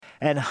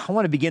And I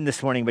want to begin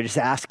this morning by just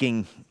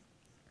asking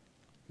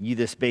you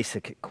this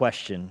basic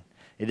question.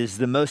 It is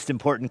the most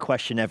important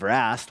question ever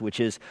asked,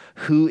 which is,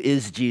 who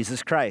is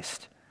Jesus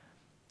Christ?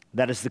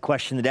 That is the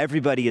question that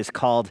everybody is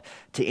called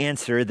to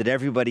answer, that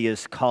everybody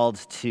is called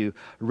to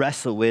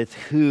wrestle with.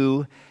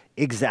 Who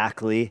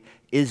exactly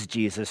is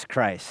Jesus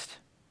Christ?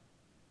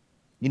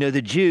 You know,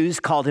 the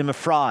Jews called him a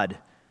fraud.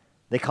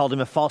 They called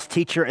him a false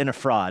teacher and a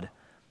fraud.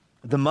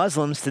 The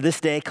Muslims to this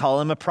day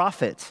call him a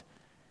prophet.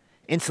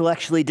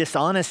 Intellectually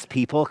dishonest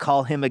people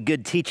call him a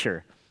good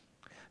teacher.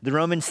 The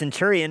Roman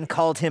centurion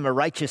called him a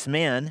righteous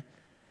man,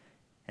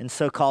 and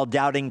so-called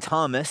doubting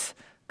Thomas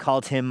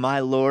called him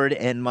my Lord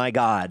and my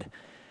God.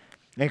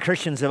 And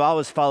Christians have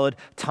always followed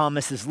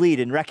Thomas's lead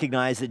and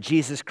recognized that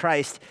Jesus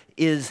Christ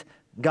is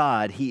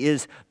God. He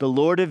is the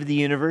Lord of the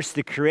universe,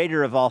 the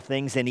creator of all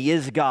things, and he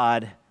is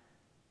God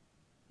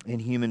in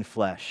human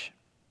flesh.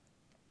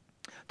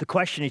 The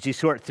question as you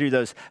sort through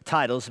those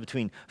titles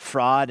between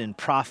fraud and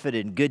prophet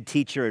and good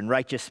teacher and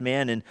righteous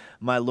man and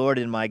my Lord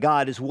and my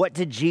God is, what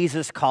did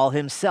Jesus call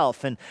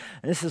himself? And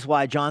this is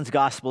why John's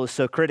gospel is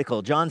so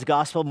critical. John's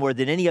gospel, more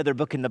than any other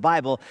book in the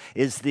Bible,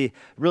 is the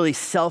really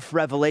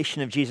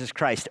self-revelation of Jesus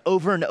Christ.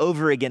 Over and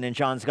over again in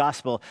John's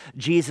gospel,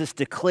 Jesus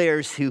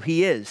declares who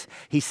he is.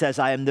 He says,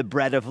 I am the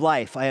bread of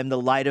life. I am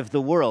the light of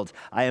the world.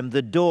 I am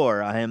the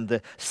door. I am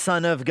the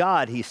Son of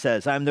God, he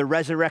says. I am the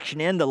resurrection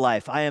and the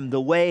life. I am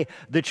the way,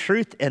 the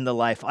truth, and the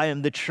life. I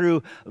am the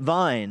true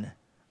vine.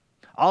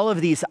 All of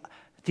these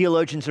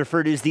theologians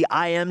refer to as the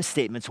I am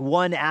statements,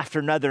 one after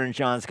another in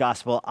John's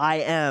gospel.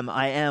 I am,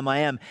 I am, I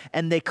am.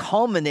 And they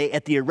culminate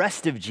at the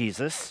arrest of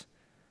Jesus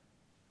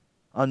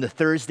on the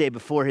Thursday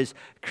before his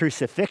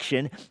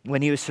crucifixion,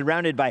 when he was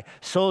surrounded by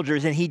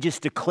soldiers and he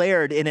just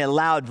declared in a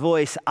loud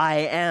voice, I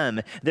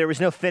am. There was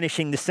no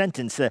finishing the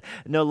sentence.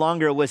 No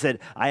longer was it,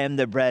 I am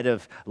the bread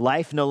of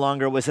life. No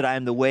longer was it, I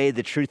am the way,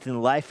 the truth, and the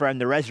life, or I am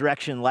the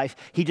resurrection and life.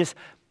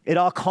 It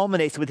all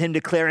culminates with him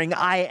declaring,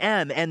 I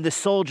am, and the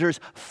soldiers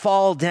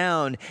fall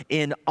down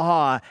in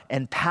awe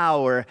and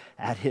power,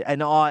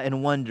 in awe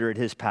and wonder at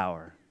his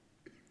power.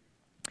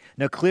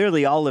 Now,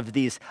 clearly, all of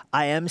these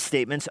I am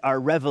statements are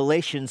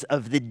revelations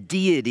of the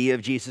deity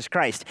of Jesus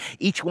Christ.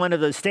 Each one of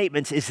those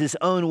statements is his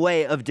own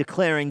way of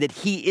declaring that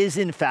he is,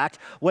 in fact,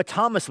 what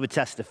Thomas would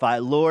testify,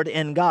 Lord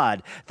and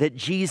God, that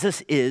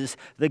Jesus is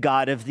the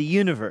God of the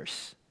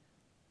universe.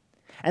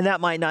 And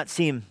that might not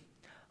seem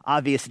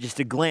obvious at just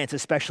a glance,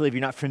 especially if you're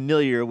not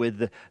familiar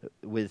with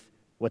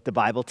what the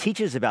Bible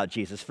teaches about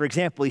Jesus. For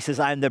example, he says,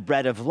 I am the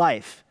bread of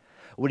life.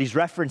 What he's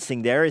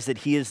referencing there is that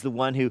he is the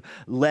one who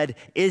led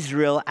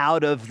Israel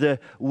out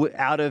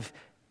of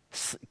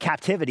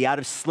captivity, out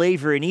of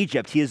slavery in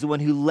Egypt. He is the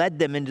one who led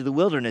them into the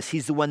wilderness.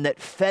 He's the one that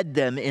fed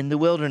them in the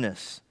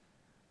wilderness.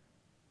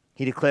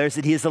 He declares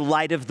that he is the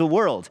light of the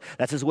world.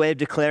 That's his way of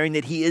declaring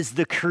that he is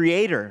the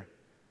creator.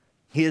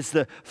 He is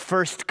the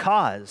first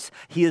cause.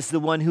 He is the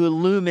one who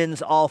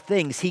illumines all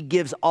things. He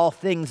gives all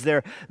things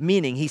their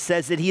meaning. He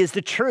says that he is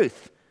the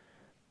truth,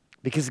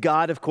 because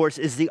God, of course,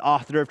 is the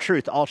author of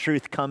truth. All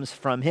truth comes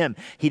from him.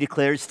 He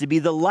declares to be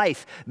the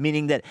life,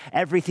 meaning that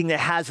everything that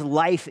has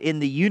life in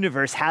the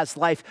universe has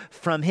life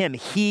from him.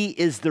 He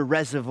is the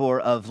reservoir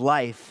of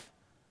life.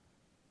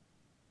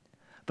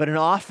 But an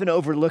often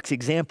overlooked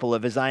example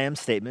of his I am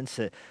statements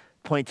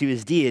point to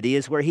his deity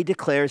is where he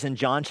declares in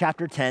John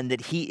chapter 10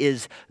 that he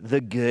is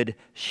the good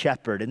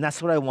shepherd. And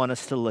that's what I want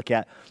us to look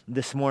at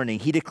this morning.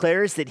 He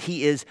declares that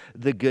he is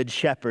the good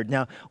shepherd.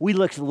 Now, we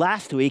looked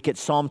last week at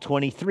Psalm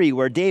 23,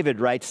 where David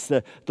writes,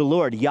 the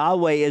Lord,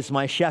 Yahweh is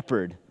my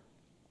shepherd.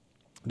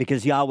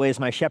 Because Yahweh is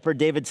my shepherd,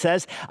 David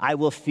says, I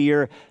will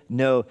fear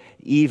no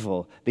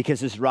evil, because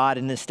his rod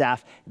and his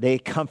staff, they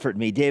comfort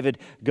me. David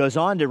goes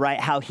on to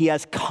write how he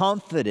has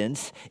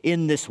confidence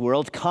in this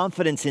world,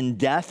 confidence in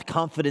death,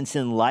 confidence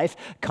in life,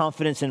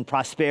 confidence in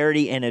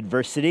prosperity and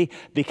adversity,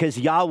 because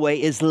Yahweh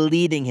is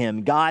leading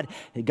him. God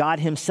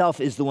himself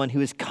is the one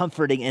who is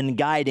comforting and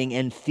guiding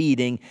and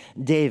feeding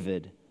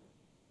David.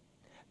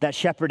 That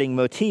shepherding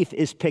motif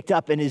is picked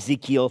up in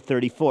Ezekiel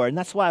 34, and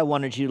that's why I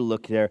wanted you to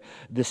look there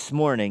this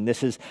morning.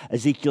 This is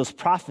Ezekiel's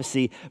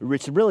prophecy.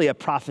 It's really a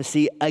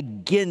prophecy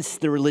against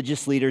the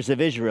religious leaders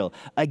of Israel,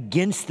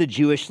 against the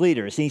Jewish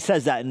leaders. And he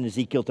says that in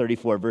Ezekiel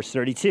 34, verse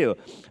 32,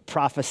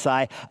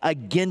 prophesy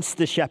against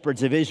the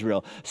shepherds of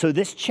Israel. So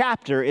this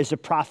chapter is a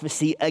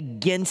prophecy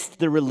against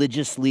the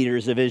religious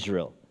leaders of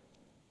Israel.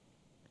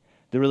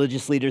 The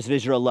religious leaders of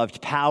Israel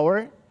loved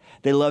power.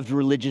 They loved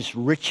religious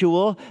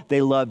ritual.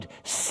 They loved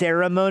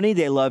ceremony.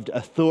 They loved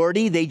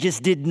authority. They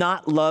just did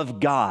not love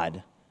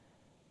God.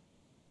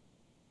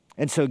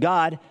 And so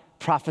God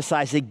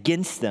prophesies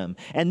against them.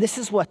 And this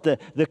is what the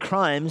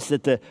crimes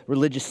that the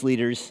religious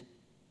leaders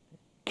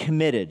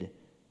committed.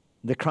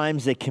 The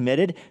crimes they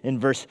committed, in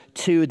verse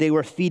 2, they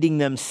were feeding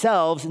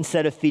themselves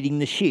instead of feeding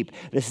the sheep.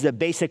 This is a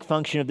basic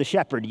function of the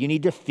shepherd. You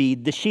need to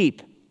feed the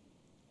sheep.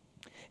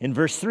 In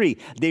verse 3,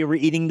 they were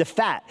eating the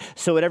fat.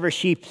 So whatever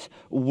sheep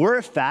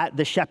were fat,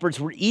 the shepherds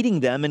were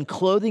eating them and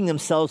clothing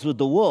themselves with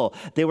the wool.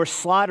 They were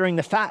slaughtering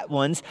the fat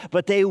ones,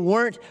 but they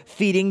weren't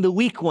feeding the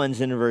weak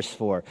ones in verse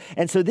 4.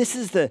 And so this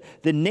is the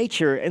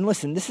nature, and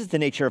listen, this is the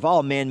nature of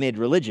all man-made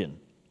religion.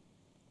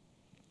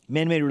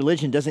 Man-made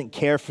religion doesn't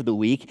care for the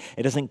weak.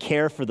 It doesn't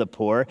care for the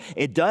poor.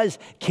 It does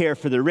care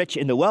for the rich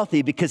and the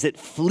wealthy because it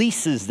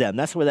fleeces them.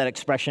 That's where that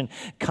expression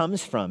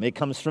comes from. It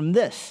comes from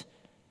this,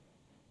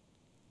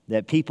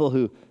 that people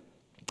who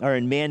are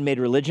in man-made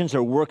religions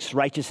or works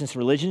righteousness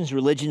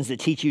religions that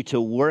teach you to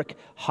work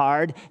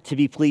hard to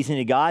be pleasing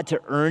to God, to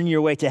earn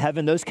your way to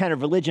heaven, those kind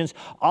of religions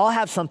all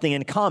have something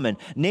in common,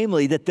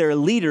 namely that their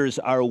leaders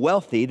are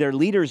wealthy, their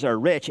leaders are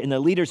rich, and their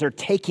leaders are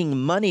taking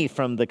money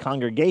from the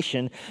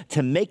congregation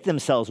to make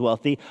themselves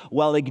wealthy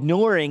while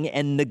ignoring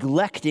and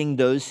neglecting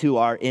those who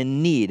are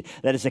in need.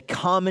 That is a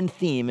common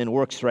theme in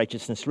works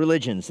righteousness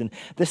religions. And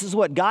this is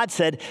what God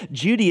said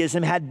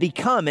Judaism had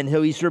become, and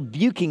how he's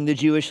rebuking the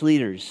Jewish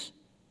leaders.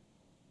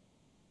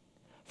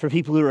 For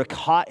people who are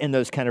caught in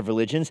those kind of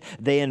religions,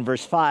 they, in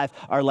verse 5,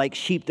 are like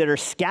sheep that are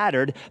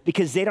scattered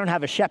because they don't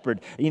have a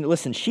shepherd.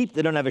 Listen, sheep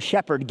that don't have a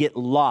shepherd get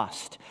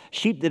lost.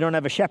 Sheep that don't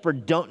have a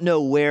shepherd don't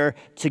know where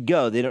to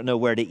go. They don't know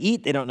where to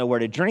eat. They don't know where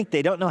to drink.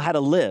 They don't know how to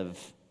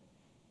live.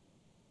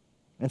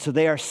 And so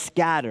they are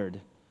scattered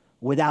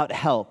without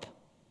help.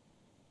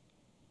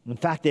 In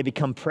fact, they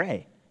become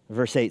prey.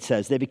 Verse 8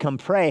 says, they become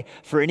prey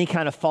for any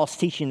kind of false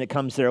teaching that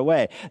comes their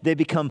way. They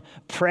become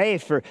prey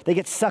they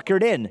get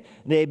suckered in.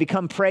 They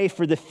become prey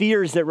for the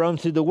fears that roam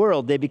through the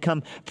world. They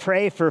become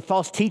prey for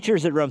false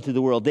teachers that roam through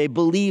the world. They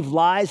believe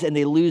lies and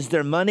they lose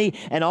their money,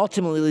 and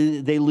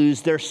ultimately they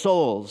lose their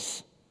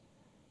souls.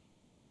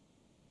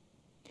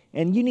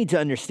 And you need to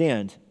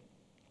understand,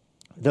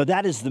 though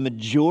that is the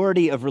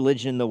majority of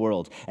religion in the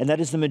world, and that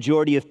is the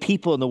majority of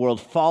people in the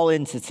world fall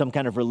into some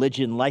kind of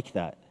religion like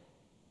that,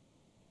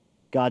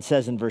 God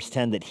says in verse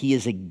 10 that he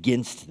is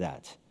against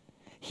that.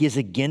 He is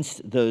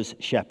against those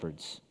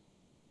shepherds.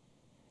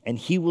 And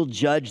he will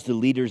judge the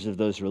leaders of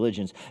those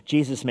religions.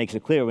 Jesus makes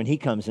it clear when he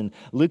comes in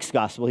Luke's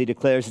gospel, he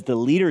declares that the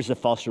leaders of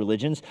false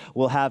religions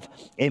will have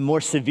a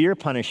more severe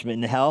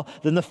punishment in hell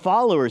than the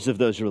followers of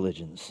those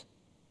religions.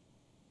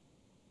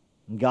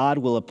 God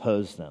will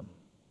oppose them.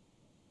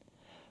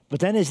 But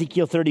then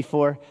Ezekiel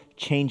 34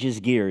 changes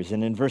gears.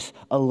 And in verse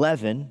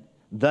 11,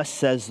 thus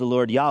says the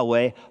Lord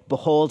Yahweh,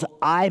 behold,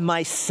 I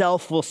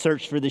myself will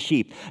search for the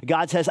sheep.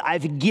 God says,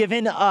 I've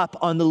given up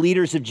on the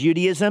leaders of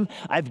Judaism.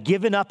 I've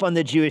given up on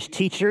the Jewish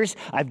teachers.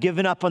 I've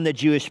given up on the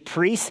Jewish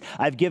priests.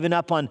 I've given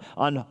up on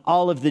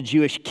all of the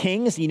Jewish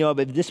kings.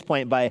 At this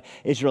point by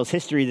Israel's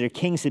history, their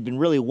kings had been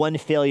really one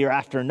failure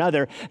after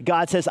another.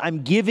 God says,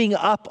 I'm giving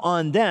up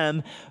on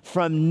them.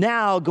 From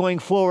now going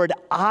forward,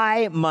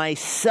 I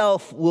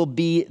myself will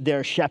be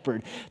their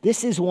shepherd.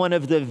 This is one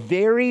of the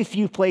very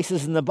few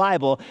places in the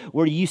Bible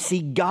where you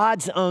see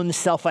God's own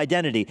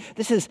self-identity.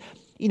 This is,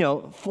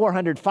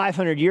 400,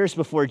 500 years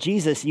before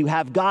Jesus, you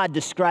have God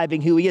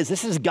describing who he is.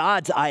 This is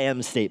God's I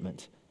am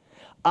statement.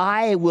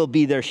 I will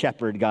be their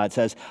shepherd, God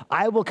says.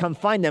 I will come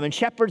find them. And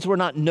shepherds were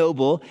not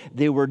noble.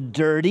 They were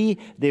dirty.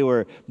 They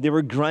were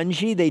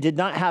grungy. They did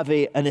not have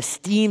an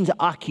esteemed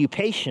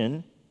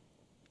occupation.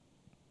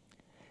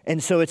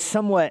 And so it's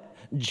somewhat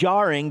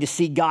jarring to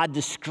see God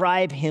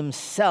describe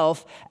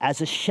himself as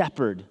a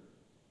shepherd.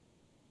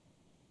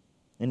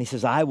 And he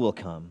says, I will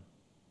come.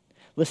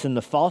 Listen,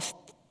 the false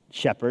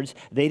shepherds,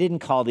 they didn't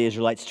call the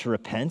Israelites to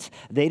repent.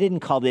 They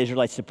didn't call the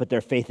Israelites to put their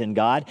faith in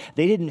God.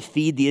 They didn't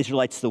feed the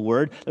Israelites the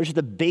word. Those are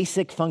the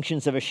basic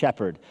functions of a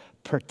shepherd: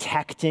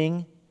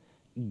 protecting,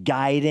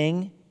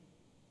 guiding,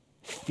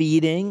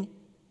 feeding.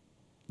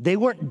 They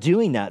weren't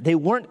doing that. They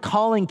weren't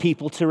calling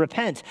people to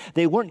repent.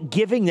 They weren't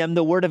giving them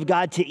the word of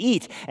God to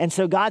eat. And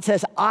so God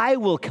says, I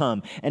will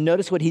come. And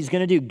notice what he's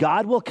going to do.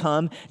 God will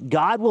come.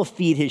 God will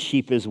feed his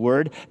sheep his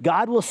word.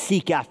 God will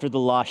seek after the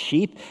lost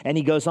sheep. And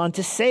he goes on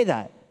to say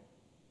that.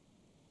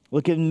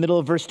 Look in the middle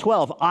of verse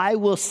 12. I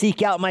will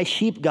seek out my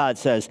sheep, God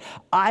says.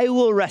 I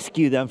will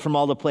rescue them from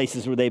all the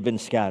places where they've been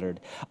scattered.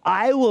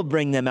 I will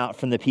bring them out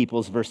from the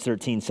peoples, verse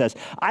 13 says.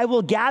 I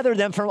will gather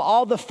them from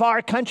all the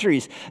far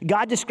countries.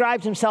 God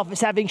describes himself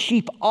as having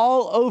sheep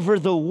all over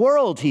the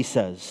world, he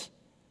says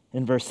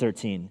in verse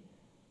 13.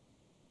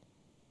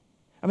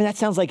 That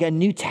sounds like a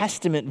New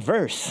Testament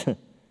verse.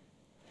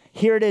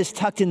 Here it is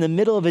tucked in the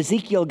middle of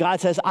Ezekiel. God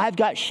says, I've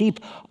got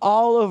sheep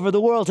all over the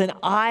world, and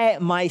I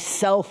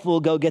myself will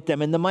go get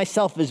them. And the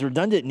myself is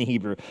redundant in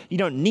Hebrew. You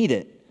don't need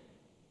it.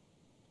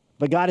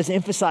 But God is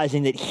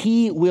emphasizing that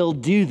he will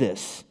do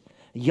this.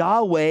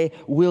 Yahweh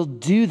will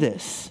do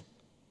this.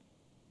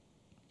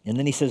 And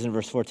then he says in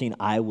verse 14,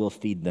 I will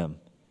feed them.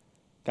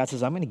 God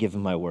says, I'm going to give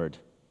them my word.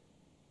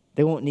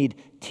 They won't need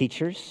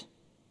teachers.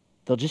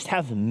 They'll just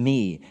have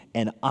me,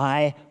 and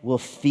I will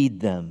feed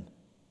them.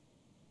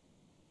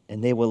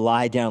 And they will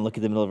lie down, look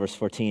at the middle of verse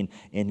 14,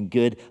 in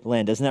good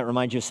land. Doesn't that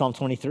remind you of Psalm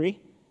 23?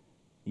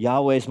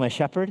 Yahweh is my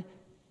shepherd.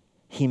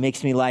 He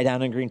makes me lie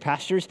down in green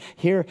pastures.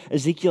 Here,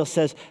 Ezekiel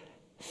says,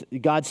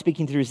 God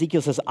speaking through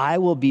Ezekiel says, I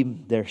will be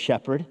their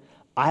shepherd.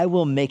 I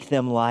will make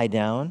them lie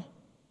down.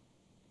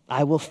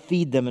 I will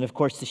feed them. And of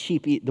course, the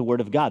sheep eat the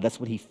word of God. That's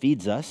what he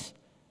feeds us.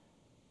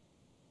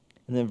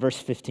 And then verse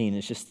 15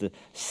 is just the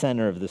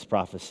center of this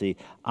prophecy.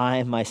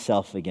 I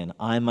myself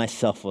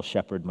will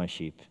shepherd my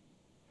sheep.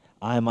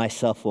 I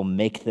myself will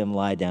make them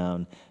lie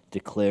down,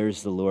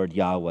 declares the Lord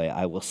Yahweh.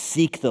 I will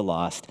seek the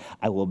lost.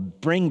 I will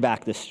bring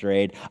back the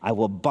strayed. I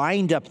will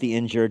bind up the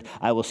injured.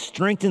 I will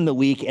strengthen the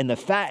weak, and the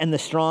fat and the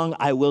strong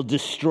I will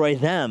destroy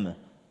them.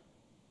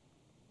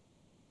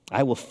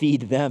 I will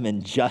feed them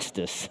in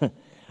justice.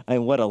 I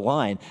mean, what a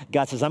line.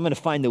 God says, I'm going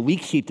to find the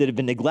weak sheep that have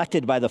been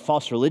neglected by the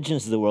false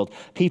religions of the world,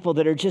 people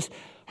that are just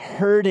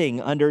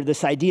hurting under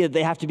this idea that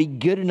they have to be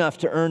good enough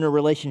to earn a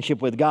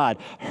relationship with God,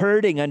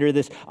 hurting under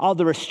this, all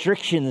the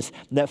restrictions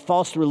that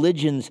false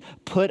religions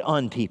put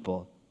on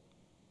people.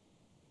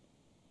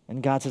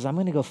 And God says, I'm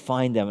going to go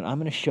find them, and I'm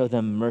going to show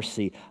them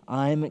mercy.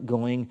 I'm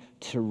going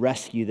to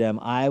rescue them.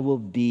 I will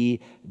be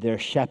their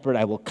shepherd.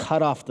 I will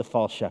cut off the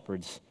false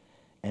shepherds,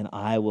 and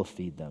I will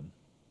feed them.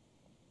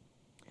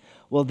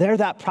 Well, there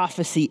that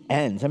prophecy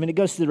ends. I mean, it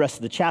goes through the rest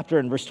of the chapter.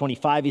 In verse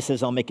 25, he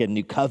says, I'll make a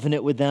new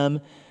covenant with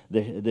them.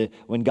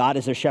 When God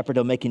is their shepherd,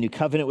 he'll make a new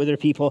covenant with their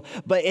people.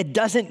 But it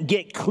doesn't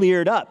get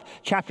cleared up.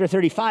 Chapter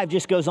 35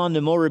 just goes on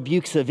to more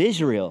rebukes of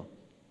Israel.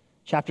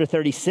 Chapter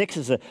 36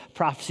 is a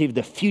prophecy of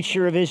the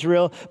future of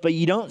Israel, but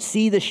you don't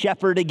see the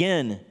shepherd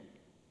again.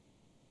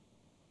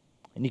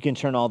 And you can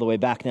turn all the way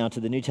back now to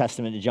the New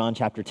Testament, to John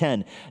chapter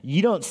 10.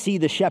 You don't see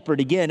the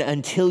shepherd again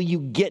until you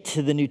get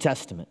to the New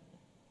Testament.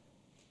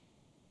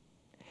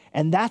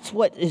 And that's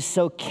what is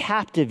so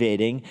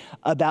captivating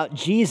about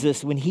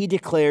Jesus when he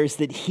declares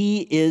that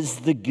he is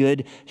the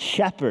good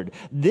shepherd.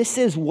 This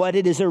is what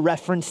it is a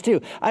reference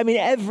to. I mean,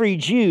 every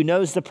Jew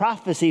knows the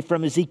prophecy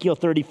from Ezekiel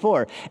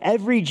 34.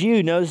 Every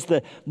Jew knows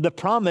the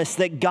promise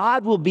that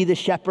God will be the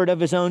shepherd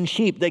of his own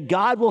sheep, that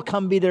God will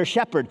come be their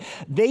shepherd.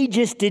 They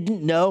just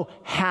didn't know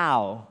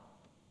how.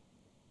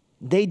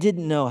 They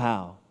didn't know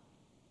how.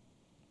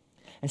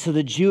 And so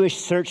the Jewish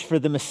search for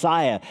the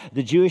Messiah,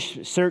 the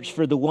Jewish search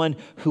for the one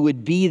who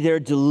would be their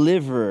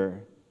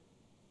deliverer,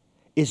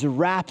 is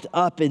wrapped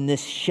up in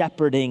this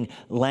shepherding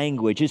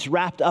language. It's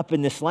wrapped up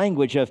in this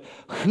language of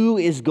who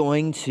is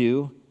going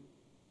to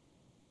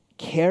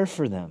care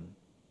for them.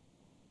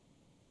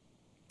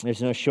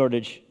 There's no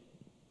shortage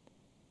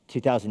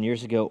 2,000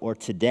 years ago or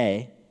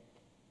today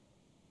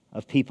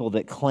of people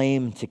that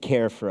claim to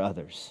care for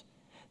others,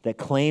 that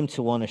claim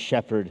to want to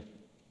shepherd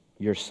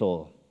your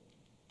soul.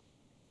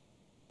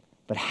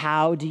 But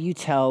how do you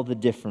tell the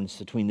difference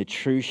between the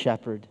true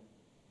shepherd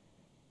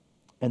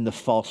and the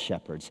false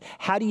shepherds?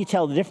 How do you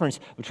tell the difference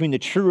between the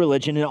true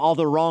religion and all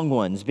the wrong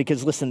ones?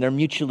 Because listen, they're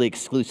mutually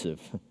exclusive.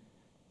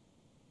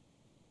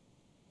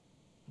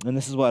 And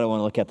this is what I want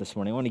to look at this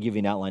morning. I want to give you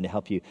an outline to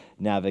help you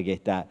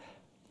navigate that.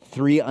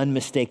 3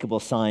 unmistakable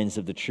signs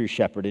of the true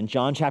shepherd. In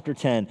John chapter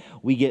 10,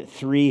 we get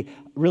 3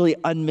 really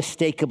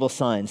unmistakable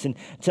signs. And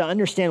to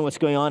understand what's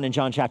going on in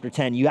John chapter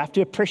 10, you have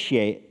to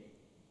appreciate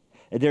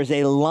there's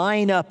a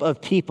lineup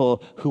of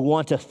people who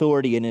want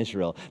authority in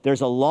Israel.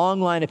 There's a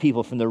long line of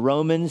people from the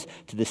Romans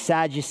to the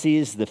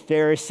Sadducees, the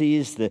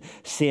Pharisees, the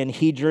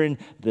Sanhedrin,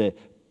 the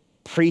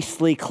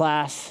priestly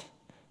class,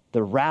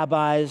 the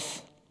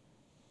rabbis,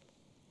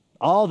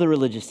 all the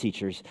religious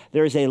teachers.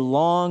 There's a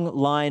long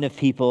line of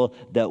people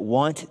that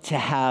want to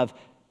have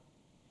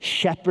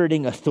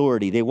shepherding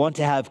authority. They want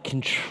to have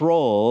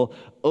control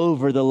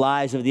over the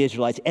lives of the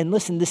Israelites. And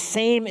listen, the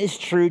same is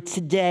true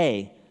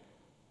today.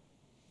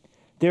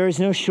 There is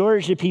no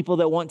shortage of people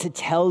that want to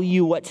tell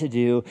you what to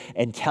do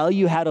and tell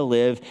you how to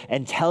live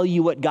and tell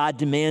you what God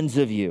demands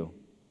of you.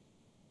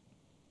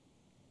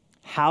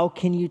 How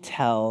can you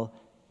tell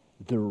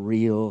the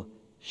real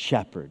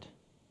shepherd?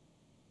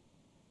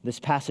 This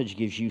passage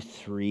gives you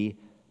 3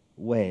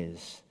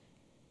 ways.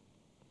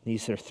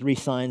 These are 3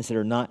 signs that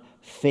are not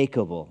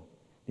fakeable.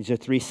 These are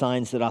 3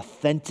 signs that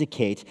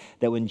authenticate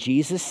that when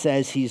Jesus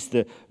says he's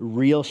the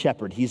real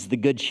shepherd, he's the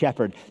good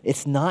shepherd,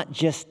 it's not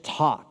just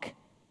talk.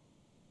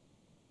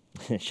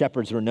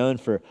 Shepherds were known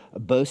for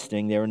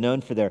boasting. They were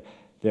known for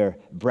their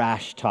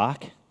brash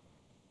talk.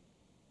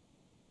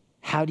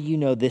 How do you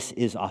know this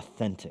is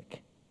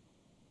authentic?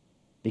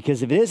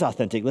 Because if it is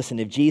authentic, listen,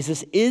 if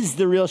Jesus is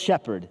the real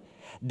shepherd,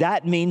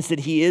 that means that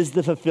he is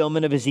the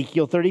fulfillment of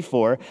Ezekiel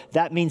 34.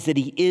 That means that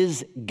he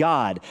is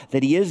God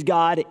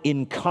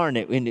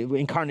incarnate.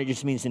 Incarnate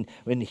just means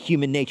in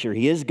human nature.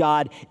 He is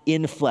God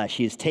in flesh.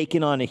 He has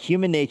taken on a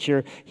human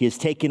nature. He has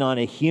taken on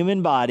a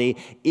human body.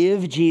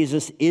 If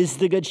Jesus is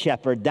the good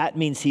shepherd, that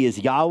means he is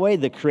Yahweh,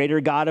 the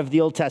creator God of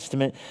the Old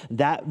Testament.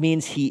 That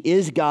means he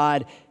is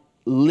God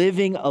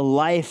living a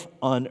life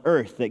on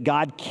earth, that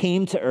God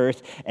came to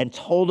earth and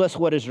told us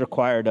what is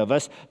required of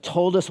us,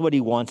 told us what he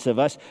wants of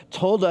us,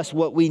 told us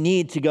what we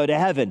need to go to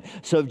heaven.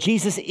 So if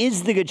Jesus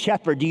is the good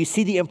shepherd, do you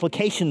see the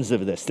implications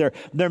of this?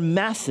 They're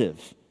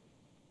massive.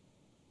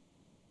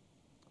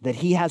 That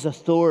he has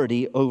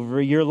authority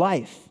over your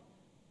life,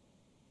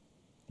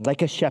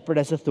 like a shepherd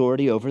has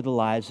authority over the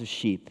lives of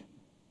sheep.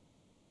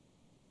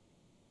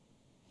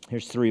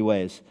 Here's 3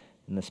 ways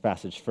in this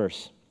passage.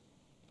 First,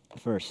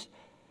 First,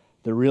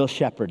 the real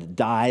shepherd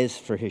dies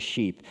for his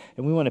sheep.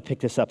 And we want to pick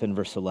this up in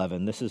verse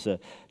 11. This is a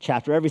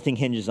chapter, everything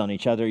hinges on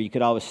each other. You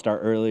could always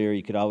start earlier.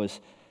 You could always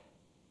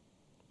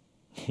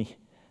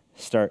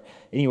start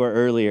anywhere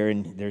earlier,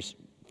 and there's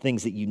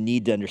things that you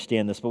need to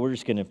understand this, but we're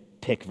just going to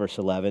pick verse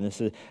 11.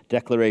 It's a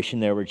declaration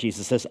there where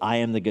Jesus says, I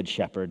am the good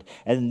shepherd.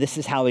 And this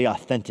is how he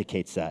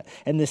authenticates that.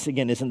 And this,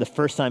 again, isn't the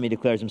first time he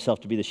declares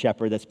himself to be the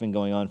shepherd. That's been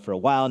going on for a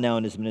while now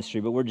in his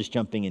ministry, but we're just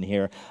jumping in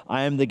here.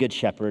 I am the good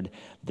shepherd.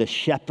 The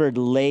shepherd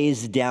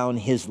lays down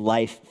his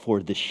life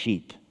for the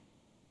sheep.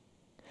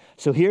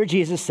 So here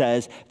Jesus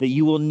says that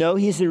you will know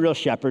he's the real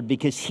shepherd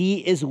because he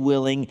is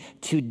willing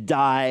to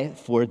die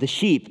for the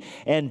sheep.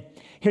 And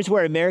here's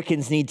where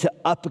Americans need to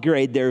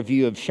upgrade their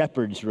view of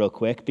shepherds real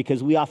quick,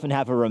 because we often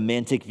have a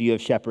romantic view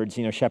of shepherds.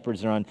 You know,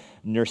 shepherds are on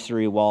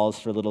nursery walls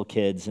for little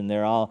kids, and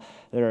they're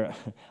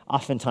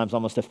oftentimes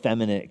almost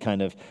effeminate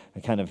kind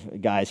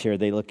of guys here.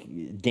 They look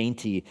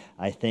dainty,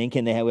 I think,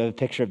 and we have a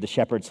picture of the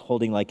shepherds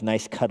holding like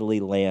nice cuddly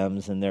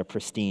lambs, and they're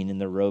pristine, and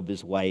their robe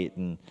is white,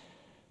 and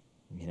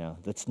you know,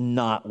 that's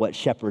not what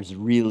shepherds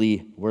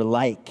really were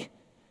like.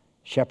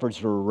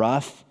 Shepherds were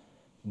rough,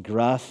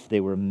 gruff, they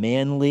were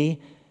manly.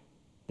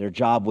 Their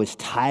job was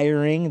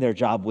tiring. Their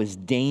job was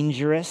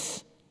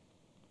dangerous.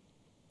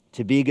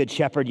 To be a good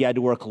shepherd, you had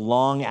to work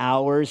long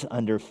hours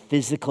under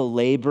physical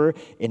labor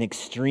in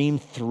extreme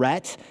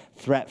threat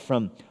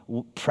from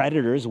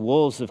predators,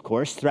 wolves, of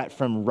course, threat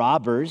from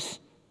robbers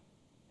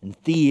and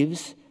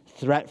thieves,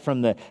 threat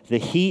from the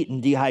heat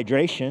and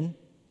dehydration.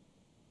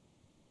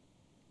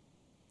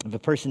 If a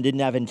person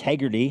didn't have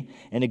integrity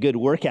and a good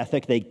work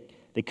ethic, they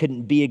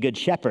couldn't be a good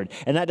shepherd.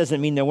 And that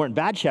doesn't mean there weren't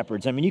bad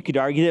shepherds. I mean, you could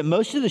argue that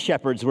most of the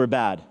shepherds were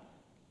bad.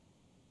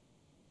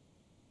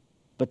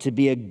 But to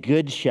be a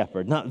good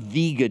shepherd, not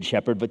the good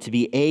shepherd, but to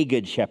be a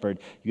good shepherd,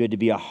 you had to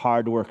be a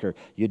hard worker.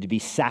 You had to be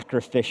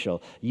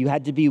sacrificial. You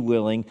had to be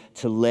willing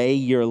to lay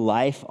your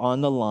life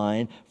on the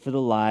line for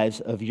the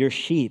lives of your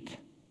sheep.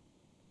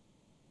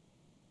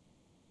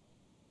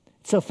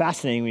 It's so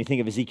fascinating when you think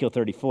of Ezekiel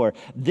 34.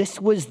 This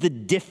was the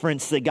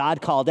difference that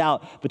God called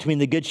out between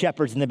the good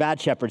shepherds and the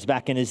bad shepherds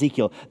back in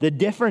Ezekiel. The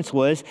difference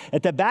was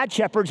that the bad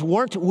shepherds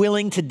weren't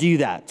willing to do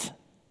that.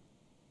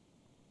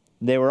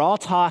 They were all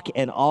talk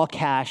and all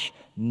cash,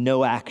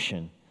 no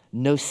action,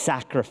 no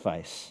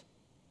sacrifice.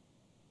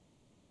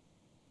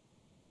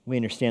 We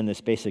understand this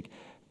basic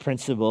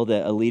principle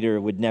that a leader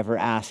would never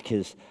ask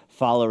his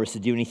followers to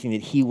do anything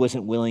that he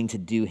wasn't willing to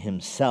do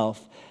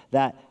himself.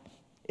 That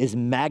is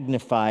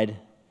magnified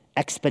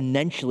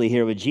exponentially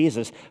here with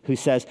Jesus, who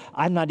says,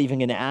 I'm not even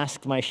going to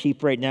ask my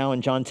sheep right now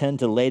in John 10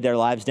 to lay their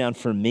lives down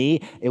for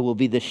me. It will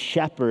be the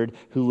shepherd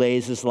who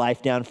lays his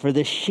life down for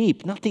the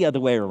sheep, not the other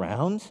way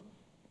around.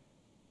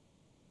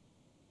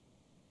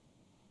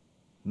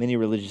 Many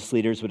religious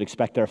leaders would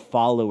expect their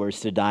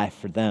followers to die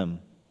for them.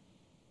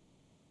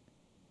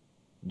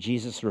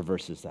 Jesus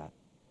reverses that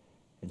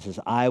and says,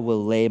 I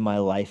will lay my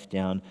life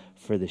down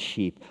for the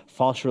sheep.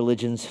 False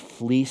religions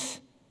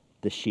fleece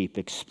the sheep,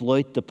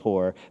 exploit the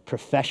poor,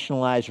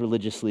 professionalize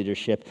religious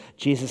leadership.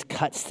 Jesus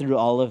cuts through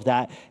all of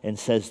that and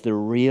says the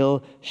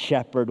real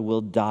shepherd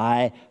will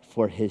die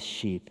for his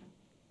sheep.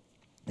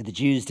 And the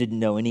Jews didn't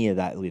know any of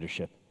that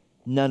leadership.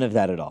 None of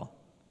that at all.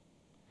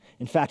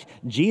 In fact,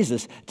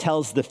 Jesus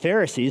tells the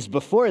Pharisees,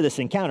 before this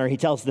encounter, he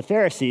tells the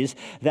Pharisees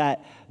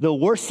that the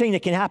worst thing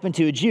that can happen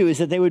to a Jew is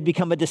that they would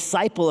become a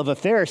disciple of a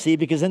Pharisee,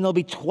 because then they'll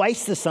be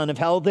twice the son of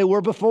hell they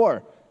were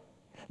before.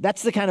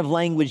 That's the kind of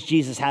language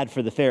Jesus had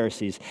for the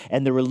Pharisees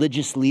and the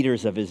religious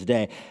leaders of his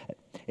day.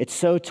 It's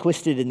so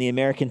twisted in the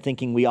American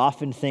thinking. We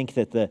often think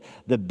that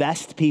the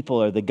best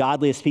people or the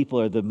godliest people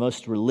are the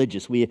most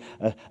religious. We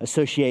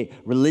associate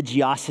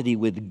religiosity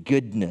with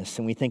goodness.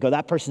 And we think, oh,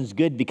 that person's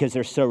good because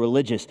they're so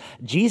religious.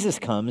 Jesus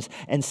comes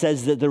and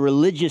says that the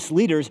religious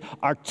leaders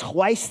are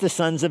twice the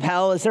sons of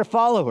hell as their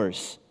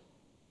followers.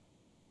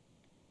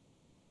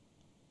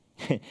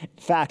 In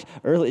fact,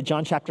 early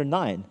John chapter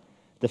 9,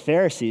 the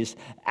Pharisees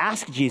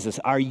ask Jesus,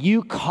 are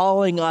you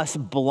calling us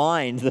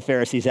blind? The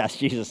Pharisees ask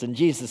Jesus, and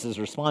Jesus'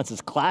 response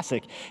is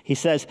classic. He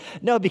says,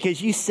 no,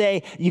 because you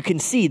say you can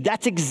see.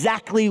 That's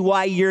exactly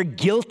why you're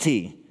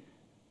guilty.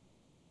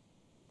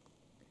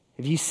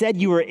 If you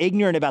said you were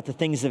ignorant about the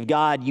things of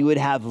God, you would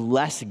have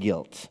less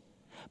guilt.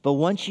 But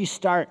once you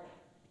start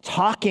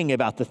talking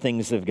about the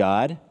things of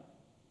God,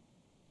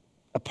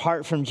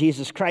 apart from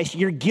Jesus Christ,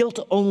 your guilt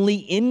only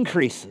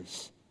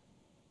increases.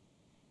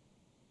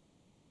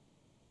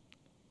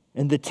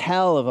 And the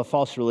tell of a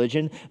false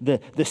religion, the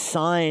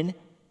sign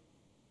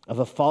of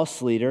a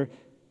false leader,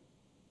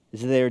 is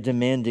that they are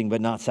demanding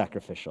but not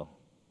sacrificial,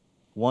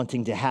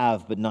 wanting to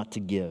have but not to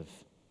give.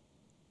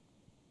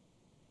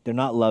 They're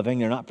not loving,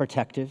 they're not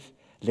protective,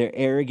 they're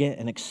arrogant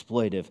and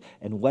exploitive.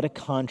 And what a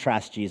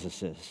contrast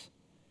Jesus is.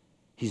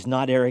 He's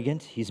not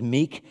arrogant, he's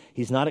meek,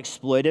 he's not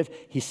exploitive,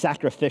 he's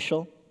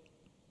sacrificial.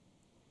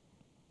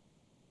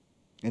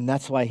 And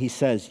that's why he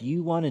says,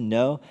 you want to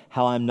know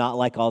how I'm not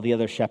like all the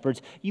other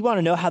shepherds? You want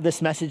to know how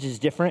this message is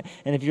different?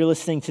 And if you're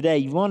listening today,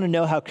 you want to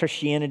know how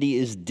Christianity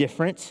is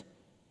different?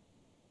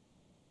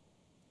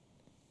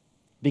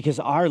 Because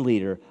our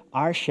leader,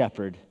 our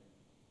shepherd,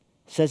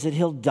 says that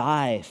he'll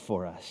die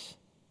for us.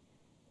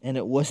 And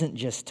it wasn't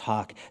just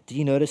talk. Do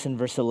you notice in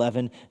verse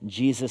 11,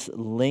 Jesus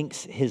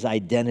links his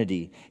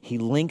identity. He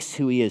links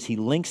who he is. He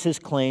links his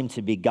claim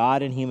to be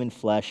God in human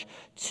flesh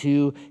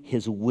to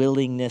his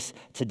willingness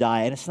to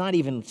die. And it's not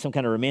even some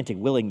kind of romantic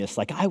willingness,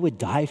 like, I would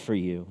die for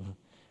you.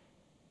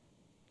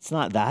 It's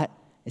not that.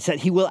 It's that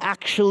he will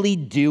actually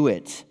do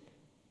it.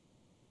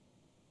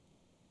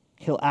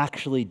 He'll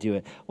actually do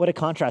it. What a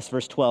contrast,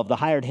 verse 12. The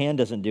hired hand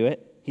doesn't do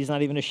it. He's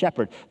not even a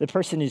shepherd. The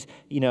person who's,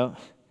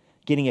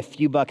 getting a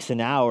few bucks an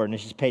hour and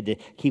is just paid to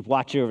keep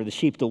watch over the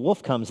sheep. The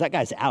wolf comes, that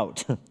guy's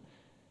out.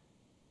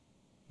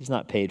 He's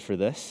not paid for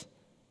this.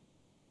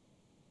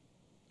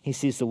 He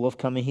sees the wolf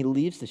coming, he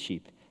leaves the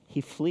sheep.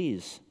 He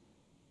flees.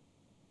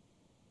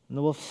 And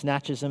the wolf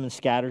snatches him and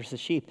scatters the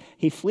sheep.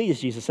 He flees,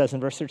 Jesus says in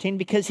verse 13,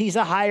 because he's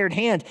a hired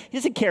hand. He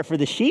doesn't care for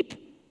the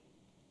sheep.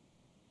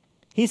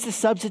 He's the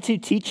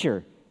substitute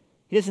teacher.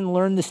 He doesn't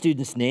learn the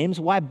students' names.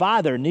 Why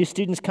bother? New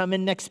students come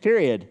in next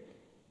period.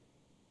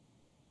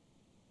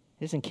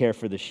 He doesn't care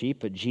for the sheep,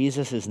 but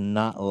Jesus is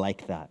not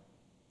like that.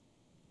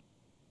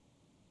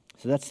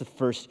 So that's the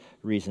first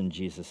reason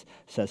Jesus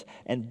says.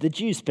 And the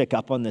Jews pick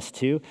up on this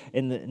too.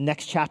 In the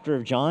next chapter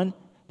of John,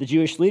 the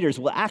Jewish leaders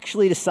will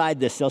actually decide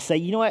this. They'll say,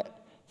 you know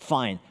what?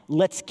 Fine,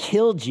 let's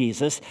kill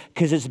Jesus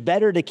because it's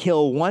better to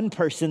kill one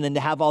person than to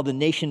have all the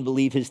nation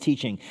believe his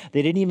teaching.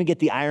 They didn't even get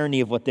the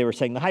irony of what they were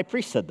saying. The high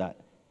priest said that.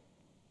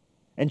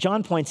 And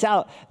John points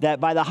out that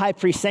by the high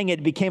priest saying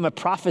it became a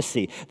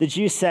prophecy. The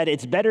Jews said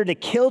it's better to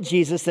kill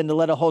Jesus than to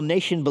let a whole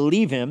nation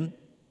believe him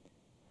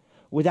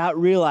without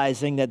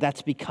realizing that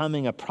that's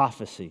becoming a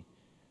prophecy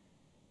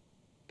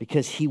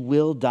because he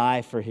will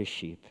die for his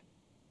sheep.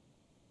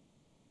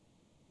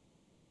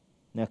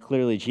 Now,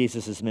 clearly,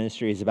 Jesus'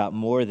 ministry is about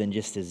more than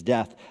just his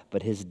death,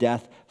 but his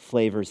death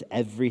flavors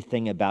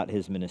everything about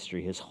his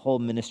ministry. His whole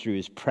ministry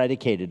is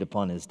predicated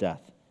upon his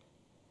death.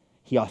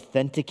 He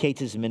authenticates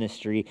his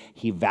ministry.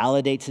 He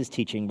validates his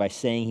teaching by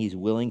saying he's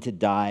willing to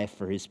die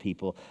for his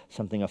people,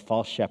 something a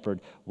false shepherd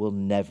will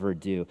never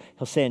do.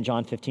 He'll say in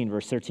John 15,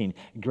 verse 13,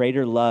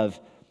 greater love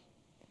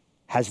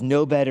has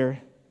no better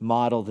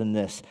model than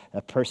this,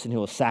 a person who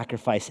will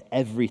sacrifice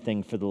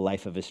everything for the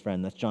life of his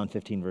friend. That's John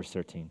 15, verse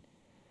 13.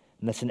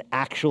 And that's an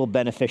actual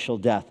beneficial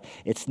death.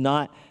 It's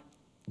not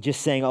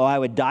just saying, oh, I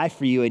would die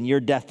for you, and your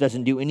death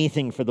doesn't do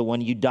anything for the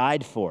one you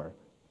died for.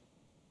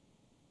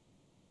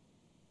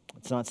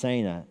 It's not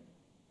saying that.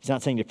 He's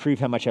not saying to prove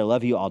how much I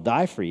love you, I'll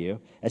die for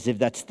you, as if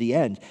that's the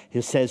end. He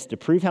says to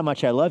prove how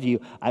much I love you,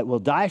 I will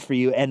die for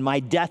you, and my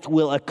death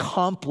will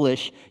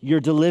accomplish your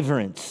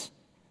deliverance.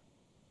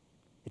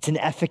 It's an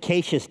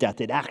efficacious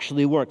death. It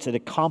actually works. It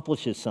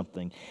accomplishes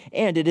something.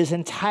 And it is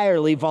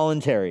entirely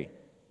voluntary.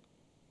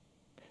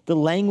 The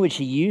language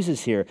he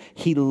uses here,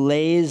 he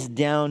lays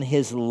down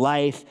his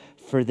life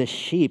for the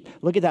sheep.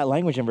 Look at that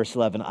language in verse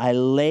 11. I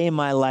lay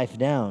my life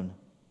down.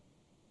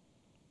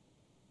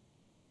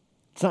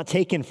 It's not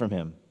taken from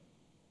him.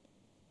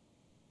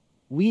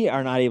 We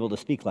are not able to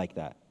speak like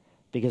that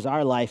because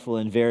our life will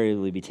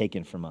invariably be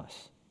taken from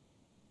us.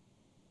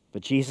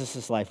 But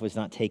Jesus' life was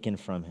not taken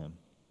from him.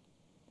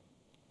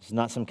 It's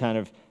not some kind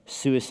of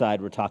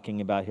suicide we're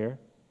talking about here.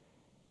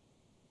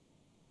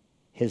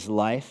 His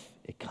life,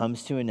 it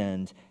comes to an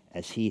end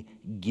as he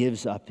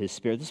gives up his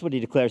spirit. This is what he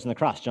declares on the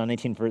cross. John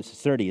 18, verse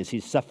 30, as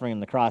he's suffering on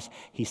the cross,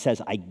 he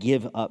says, I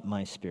give up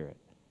my spirit.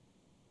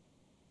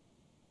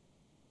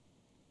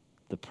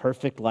 The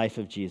perfect life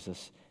of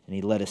Jesus, and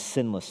he led a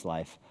sinless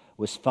life,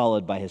 was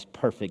followed by his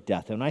perfect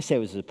death. And when I say it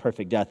was a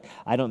perfect death,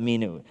 I don't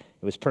mean it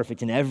was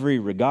perfect in every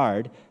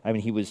regard. I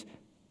mean, he was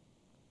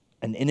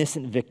an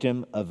innocent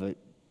victim of a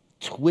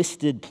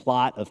twisted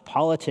plot of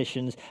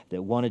politicians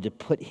that wanted to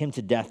put him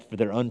to death for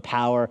their own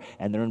power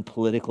and their own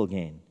political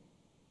gain.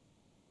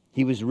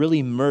 He was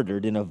really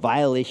murdered in a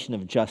violation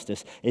of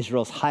justice.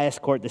 Israel's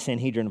highest court, the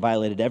Sanhedrin,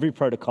 violated every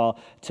protocol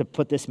to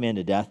put this man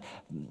to death.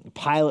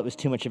 Pilate was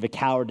too much of a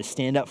coward to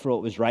stand up for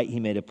what was right. He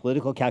made a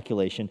political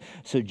calculation.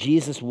 So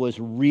Jesus was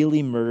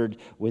really murdered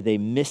with a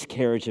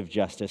miscarriage of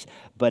justice.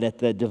 But at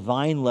the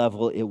divine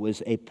level, it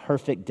was a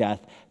perfect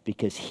death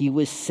because he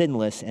was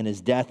sinless, and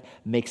his death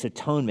makes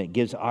atonement,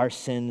 gives our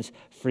sins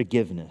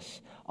forgiveness.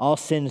 All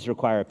sins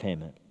require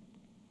payment.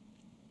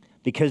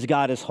 Because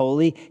God is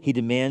holy, he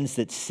demands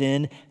that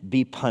sin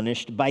be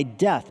punished by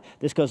death.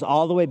 This goes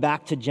all the way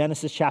back to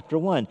Genesis chapter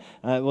 1.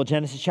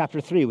 Genesis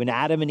chapter 3. When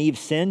Adam and Eve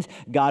sinned,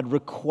 God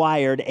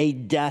required a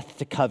death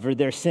to cover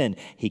their sin.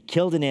 He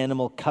killed an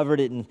animal, covered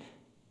it in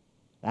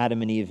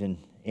Adam and Eve in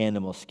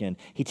animal skin.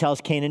 He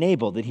tells Cain and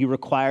Abel that he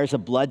requires a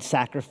blood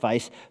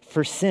sacrifice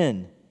for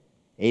sin.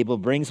 Abel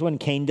brings one,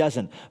 Cain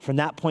doesn't. From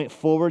that point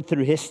forward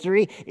through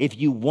history, if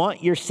you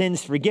want your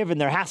sins forgiven,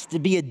 there has to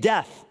be a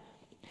death.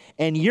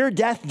 And your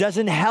death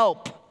doesn't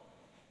help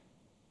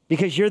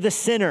because you're the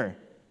sinner.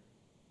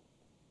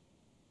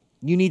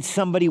 You need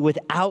somebody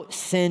without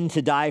sin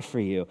to die for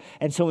you.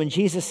 And so when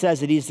Jesus says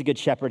that he's the good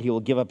shepherd, he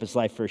will give up his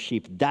life for his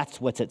sheep, that's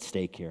what's at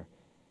stake here.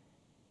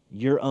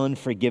 your own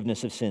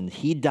forgiveness of sin.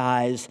 He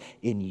dies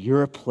in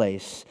your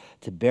place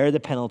to bear the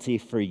penalty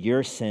for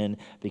your sin,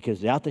 because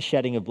without the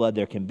shedding of blood,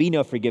 there can be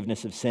no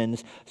forgiveness of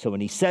sins. So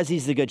when he says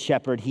he's the good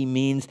shepherd, he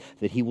means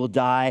that he will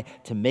die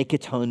to make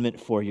atonement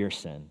for your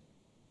sin.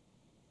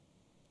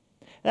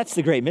 That's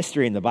the great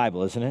mystery in the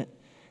Bible, isn't it?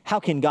 How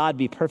can God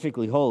be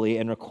perfectly holy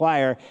and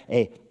require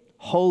a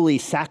holy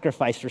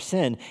sacrifice for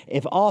sin?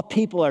 If all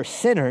people are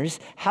sinners,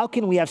 how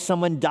can we have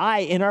someone die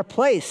in our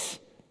place?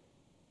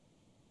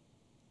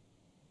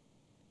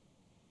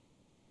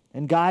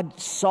 And God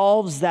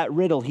solves that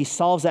riddle. He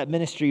solves that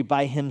mystery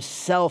by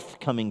himself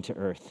coming to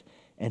earth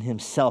and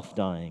himself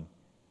dying.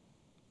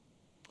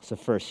 So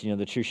first,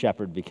 the true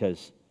shepherd,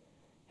 because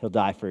he'll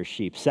die for his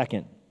sheep.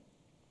 Second,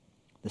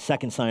 the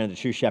second sign of the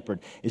true shepherd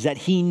is that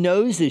he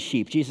knows his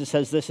sheep. Jesus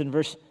says this in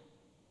verse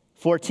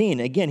 14.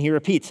 Again, he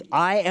repeats,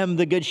 I am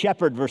the good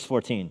shepherd, verse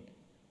 14.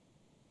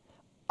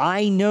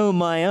 I know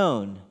my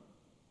own.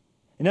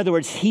 In other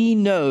words, he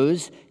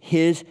knows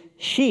his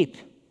sheep.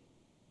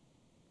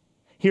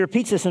 He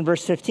repeats this in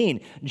verse 15.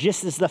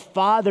 Just as the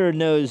Father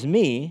knows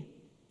me,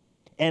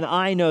 and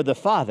I know the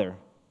Father.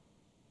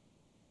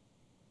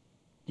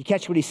 You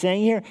catch what he's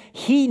saying here?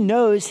 He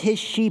knows his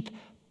sheep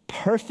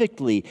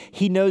perfectly.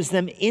 He knows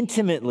them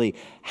intimately.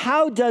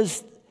 How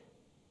does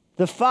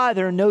the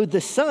Father know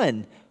the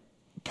Son?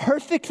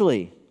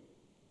 Perfectly,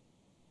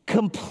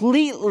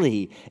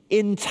 completely,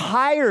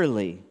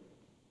 entirely.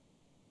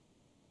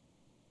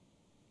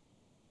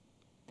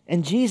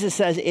 And Jesus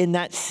says in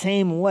that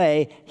same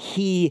way,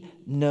 he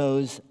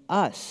knows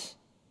us.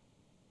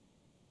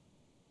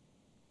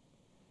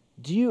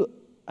 Do you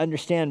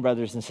understand,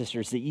 brothers and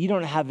sisters, that you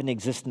don't have an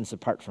existence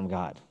apart from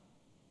God?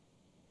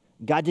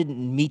 God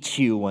didn't meet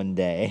you one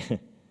day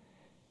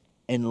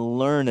and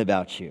learn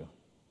about you.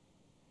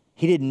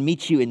 He didn't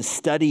meet you and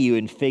study you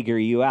and figure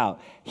you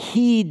out.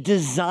 He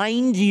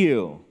designed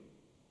you.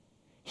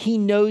 He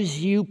knows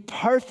you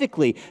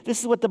perfectly. This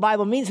is what the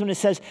Bible means when it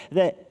says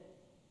that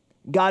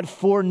God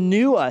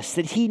foreknew us,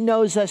 that he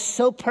knows us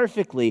so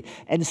perfectly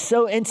and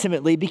so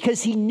intimately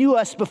because he knew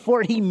us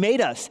before he made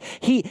us.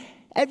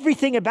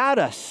 Everything about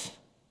us.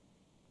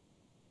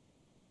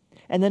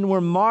 And then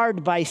we're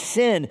marred by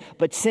sin,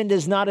 but sin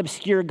does not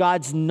obscure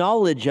God's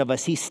knowledge of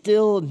us. He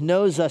still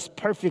knows us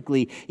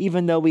perfectly,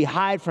 even though we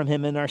hide from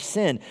him in our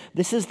sin.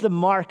 This is the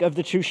mark of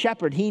the true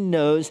shepherd. He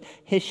knows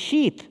his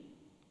sheep.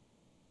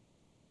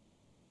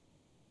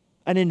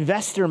 An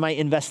investor might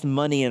invest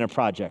money in a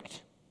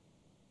project.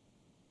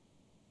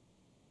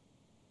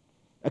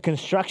 A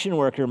construction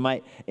worker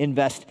might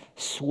invest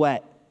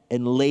sweat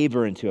and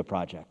labor into a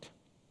project.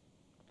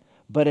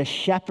 But a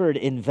shepherd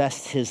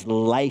invests his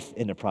life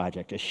in a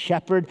project. A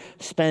shepherd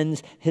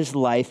spends his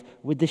life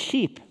with the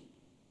sheep.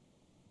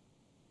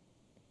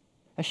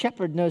 A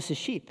shepherd knows his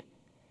sheep.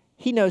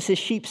 He knows his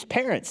sheep's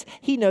parents.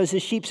 He knows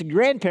his sheep's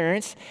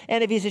grandparents.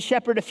 And if he's a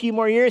shepherd a few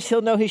more years,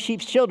 he'll know his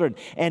sheep's children.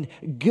 And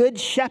good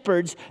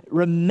shepherds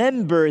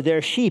remember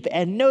their sheep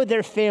and know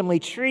their family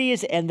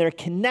trees and their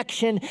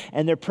connection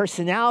and their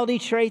personality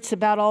traits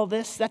about all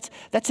this.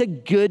 That's a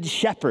good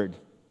shepherd.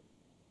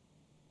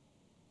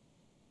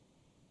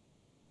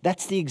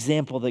 That's the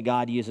example that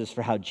God uses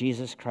for how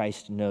Jesus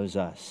Christ knows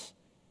us.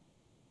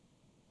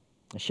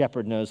 A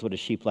shepherd knows what a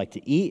sheep like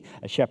to eat.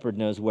 A shepherd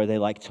knows where they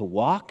like to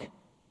walk,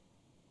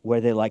 where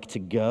they like to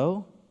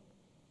go.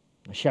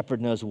 A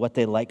shepherd knows what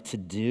they like to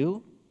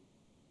do.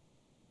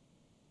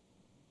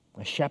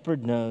 A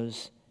shepherd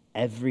knows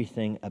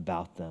everything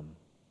about them.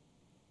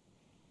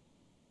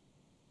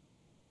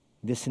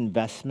 This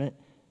investment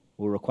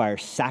will require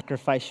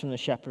sacrifice from the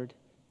shepherd.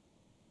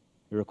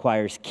 It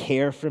requires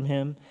care from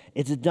him.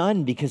 It's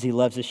done because he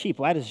loves his sheep.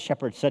 Why does a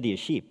shepherd study his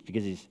sheep?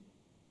 Because is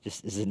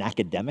it an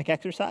academic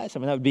exercise? I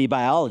mean, that would be a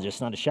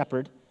biologist, not a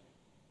shepherd.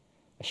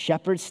 A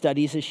shepherd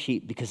studies his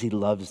sheep because he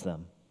loves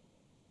them.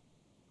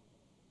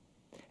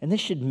 And this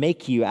should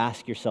make you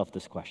ask yourself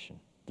this question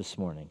this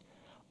morning.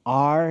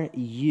 Are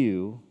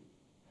you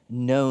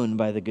known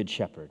by the Good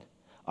Shepherd?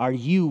 Are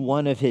you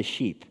one of his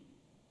sheep?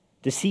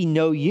 Does he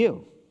know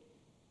you?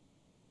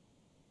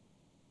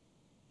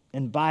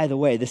 And by the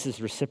way, this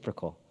is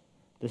reciprocal.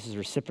 This is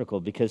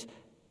reciprocal because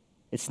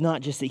it's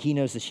not just that he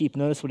knows the sheep.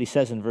 Notice what he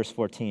says in verse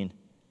 14.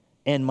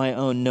 And my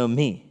own know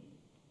me.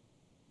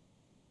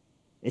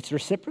 It's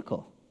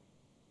reciprocal.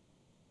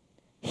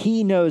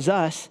 He knows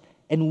us,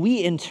 and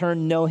we in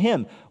turn know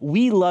him.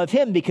 We love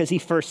him because he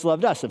first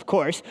loved us, of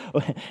course.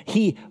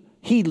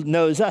 He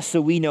knows us, so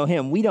we know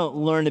him. We don't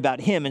learn about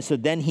him, and so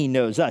then he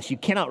knows us. You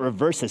cannot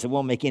reverse this. It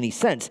won't make any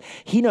sense.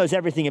 He knows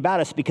everything about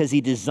us because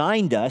he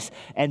designed us,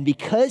 and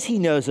because he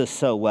knows us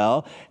so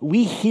well,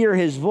 we hear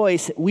his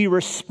voice, we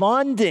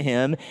respond to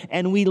him,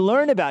 and we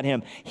learn about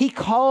him. He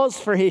calls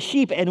for his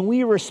sheep, and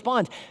we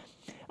respond.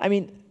 I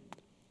mean,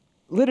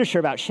 literature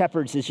about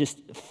shepherds is just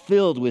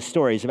filled with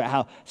stories about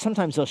how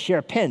sometimes they'll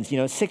share pens.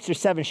 6 or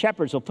 7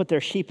 shepherds will put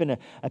their sheep in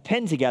a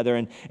pen together,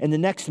 and the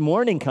next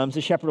morning comes, the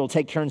shepherd will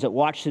take turns at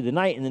watch through the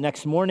night, and the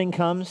next morning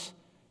comes,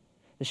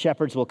 the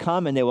shepherds will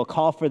come and they will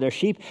call for their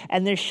sheep,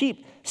 and their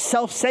sheep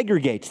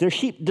self-segregates. Their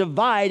sheep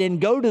divide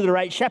and go to the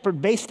right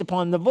shepherd based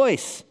upon the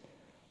voice.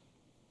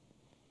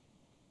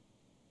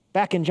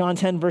 Back in John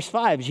 10, verse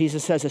 5,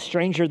 Jesus says, a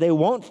stranger they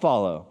won't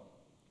follow.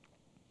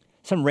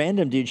 Some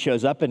random dude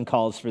shows up and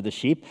calls for the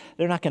sheep.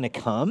 They're not going to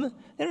come.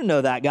 They don't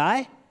know that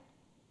guy.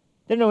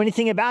 They don't know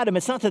anything about him.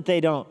 It's not that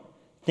they don't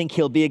think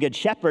he'll be a good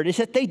shepherd. It's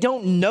that they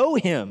don't know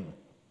him.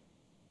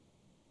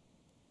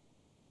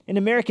 And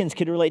Americans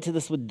could relate to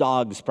this with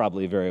dogs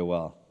probably very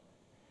well.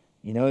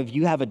 You know, if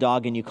you have a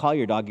dog and you call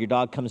your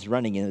dog comes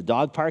running. In the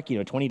dog park,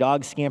 20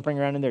 dogs scampering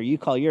around in there. You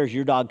call yours,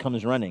 your dog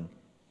comes running.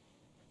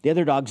 The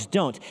other dogs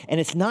don't. And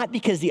it's not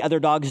because the other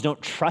dogs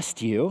don't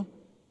trust you.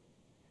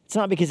 It's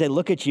not because they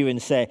look at you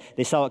and say,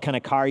 they saw what kind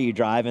of car you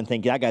drive and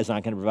think, that guy's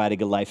not going to provide a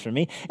good life for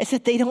me. It's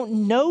that they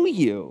don't know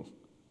you.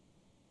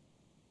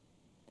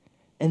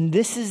 And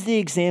this is the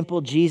example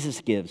Jesus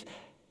gives.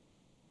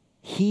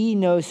 He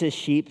knows his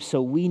sheep,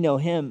 so we know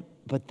him.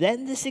 But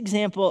then this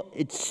example,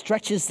 it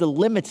stretches the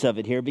limits of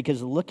it here,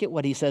 because look at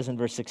what he says in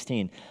verse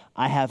 16.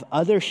 I have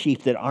other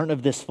sheep that aren't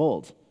of this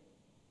fold,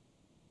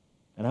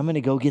 and I'm going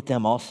to go get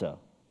them also,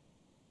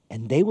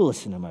 and they will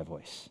listen to my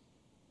voice.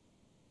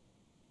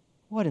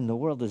 What in the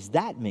world does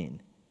that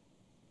mean?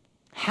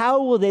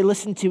 How will they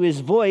listen to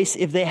his voice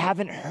if they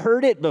haven't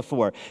heard it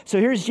before? So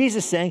here's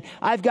Jesus saying,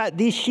 I've got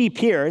these sheep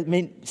here,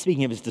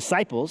 speaking of his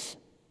disciples,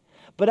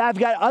 but I've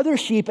got other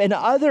sheep in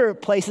other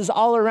places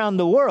all around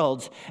the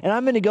world, and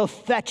I'm going to go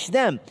fetch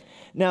them.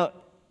 Now,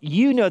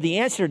 you know the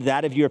answer to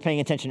that if you were paying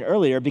attention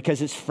earlier,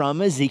 because it's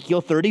from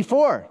Ezekiel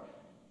 34,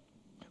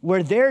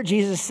 where there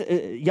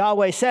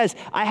Yahweh says,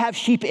 I have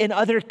sheep in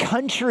other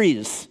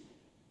countries.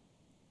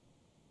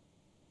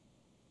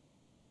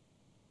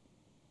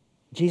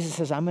 Jesus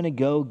says, I'm going to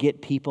go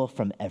get people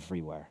from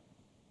everywhere.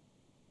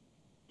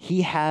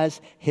 He has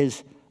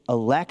his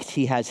elect,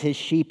 he has his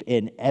sheep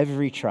in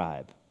every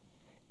tribe,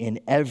 in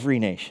every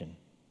nation.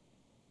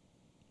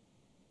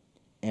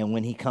 And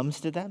when he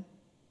comes to them,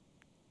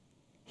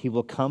 he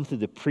will come through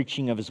the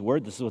preaching of his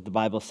word. This is what the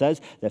Bible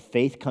says, that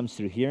faith comes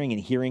through hearing, and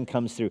hearing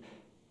comes through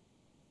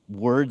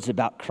words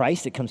about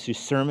Christ. It comes through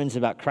sermons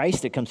about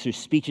Christ. It comes through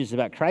speeches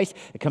about Christ.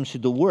 It comes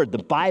through the word, the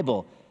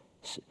Bible,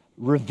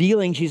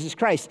 revealing Jesus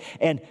Christ.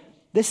 And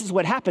this is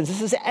what happens.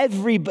 This is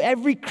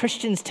every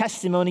Christian's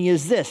testimony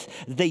is this.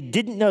 They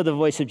didn't know the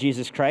voice of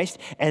Jesus Christ,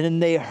 and then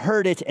they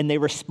heard it, and they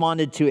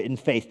responded to it in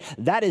faith.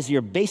 That is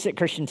your basic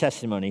Christian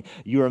testimony.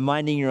 You are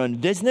minding your own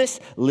business,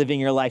 living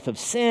your life of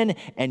sin,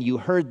 and you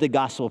heard the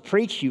gospel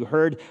preached. You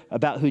heard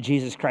about who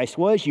Jesus Christ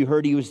was. You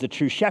heard he was the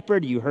true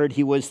shepherd. You heard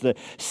he was the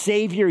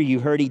Savior. You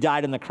heard he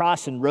died on the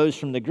cross and rose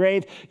from the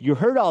grave. You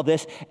heard all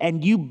this,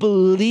 and you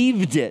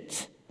believed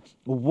it.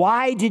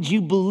 Why did you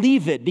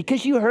believe it?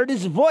 Because you heard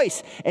his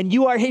voice, and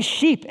you are his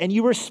sheep, and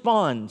you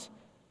respond.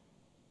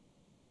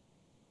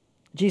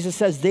 Jesus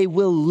says they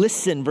will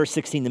listen, verse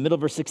 16, the middle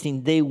of verse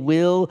 16, they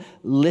will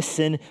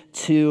listen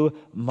to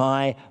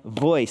my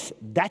voice.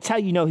 That's how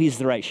you know he's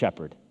the right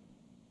shepherd,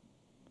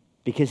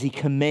 because he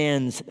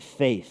commands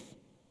faith.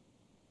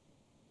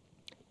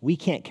 We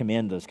can't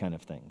command those kind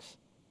of things.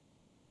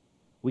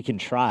 We can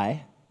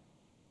try.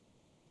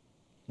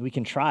 We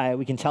can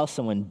tell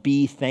someone,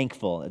 be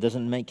thankful. It does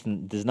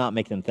not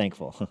make them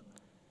thankful.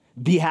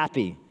 Be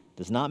happy.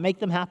 Does not make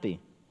them happy. You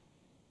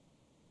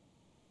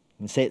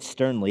can say it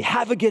sternly.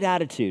 Have a good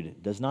attitude.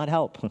 It does not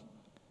help.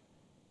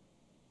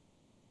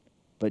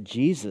 But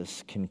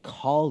Jesus can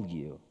call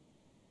you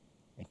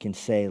and can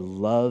say,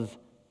 love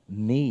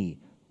me,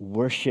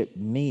 worship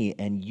me,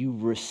 and you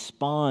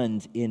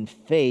respond in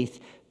faith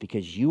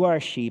because you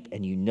are sheep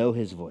and you know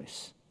his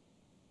voice.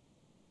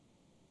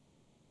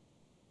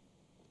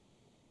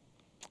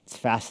 It's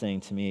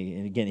fascinating to me.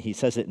 And again, he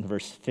says it in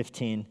verse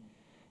 15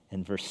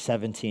 and verse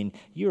 17.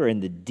 You are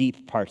in the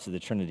deep parts of the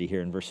Trinity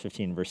here in verse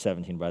 15 and verse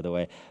 17, by the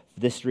way. For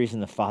this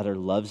reason, the Father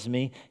loves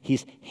me.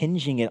 He's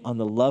hinging it on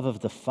the love of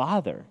the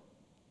Father.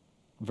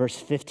 Verse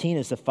 15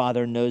 is the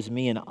Father knows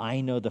me and I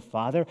know the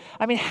Father.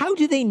 I mean, how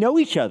do they know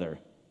each other?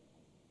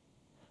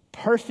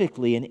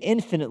 Perfectly and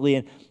infinitely.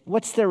 And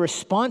what's their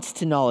response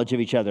to knowledge of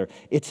each other?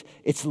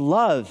 It's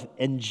love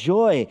and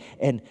joy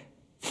and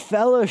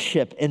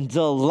fellowship and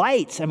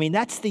delight. I mean,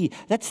 that's the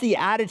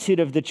attitude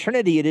of the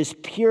Trinity. It is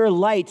pure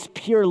light,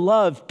 pure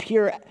love,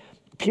 pure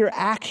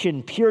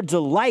action, pure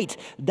delight.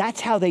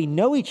 That's how they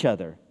know each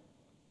other.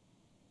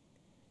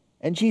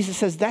 And Jesus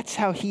says that's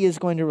how he is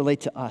going to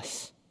relate to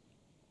us.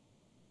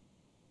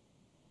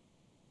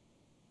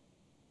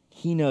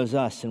 He knows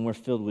us and we're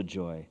filled with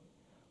joy.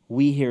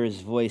 We hear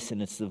his voice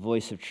and it's the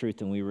voice of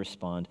truth and we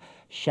respond.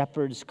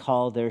 Shepherds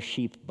call their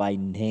sheep by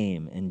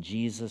name and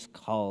Jesus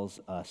calls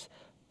us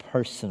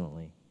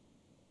personally.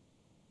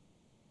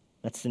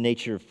 That's the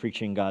nature of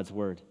preaching God's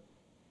word,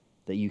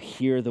 that you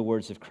hear the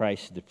words of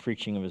Christ, the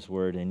preaching of his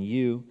word, and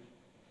you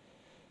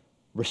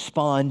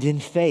respond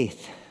in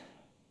faith.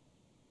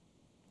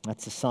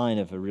 That's a sign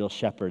of a real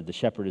shepherd. The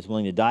shepherd is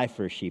willing to die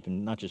for his sheep,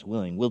 and not just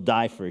willing, will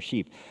die for his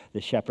sheep.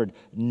 The shepherd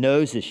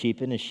knows his sheep,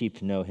 and his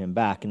sheep know him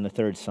back. And the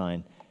third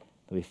sign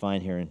that we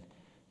find here in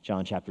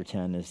John chapter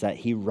 10 is that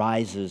he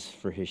rises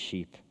for his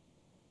sheep.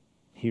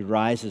 He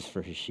rises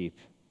for his sheep.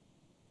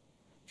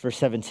 Verse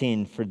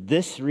 17, for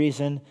this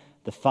reason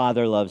the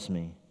Father loves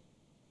me,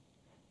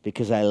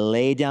 because I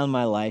lay down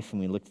my life,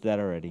 and we looked at that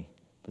already,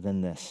 but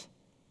then this,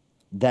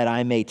 that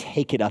I may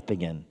take it up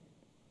again.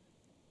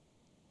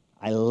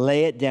 I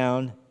lay it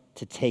down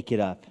to take it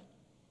up.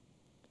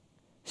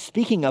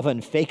 Speaking of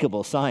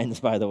unfakeable signs,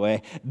 by the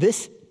way,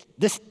 this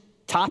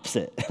tops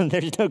it.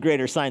 There's no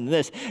greater sign than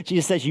this.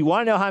 Jesus says, you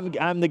want to know how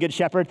I'm the good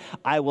shepherd?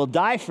 I will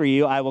die for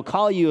you. I will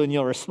call you, and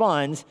you'll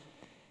respond.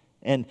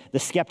 And the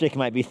skeptic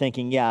might be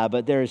thinking, yeah,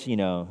 but there's,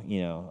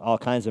 all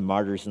kinds of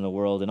martyrs in the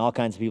world, and all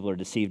kinds of people are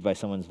deceived by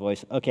someone's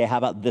voice. Okay, how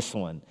about this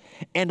one?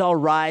 And I'll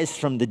rise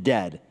from the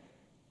dead.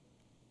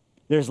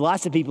 There's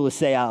lots of people who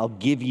say, I'll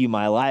give you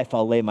my life.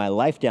 I'll lay my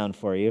life down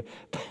for you.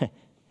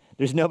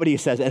 There's nobody who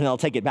says, and I'll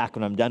take it back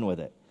when I'm done with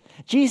it.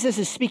 Jesus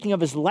is speaking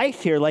of his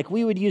life here like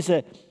we would use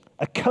a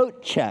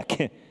coat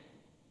check.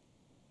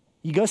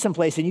 You go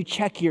someplace and you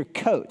check your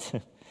coat.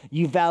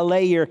 You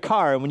valet your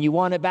car, and when you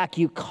want it back,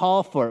 you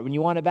call for it. When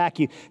you want it back,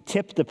 you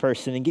tip the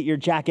person and get your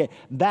jacket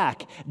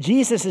back.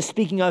 Jesus is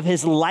speaking of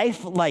his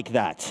life like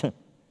that.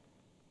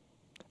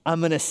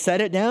 I'm going to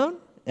set it down,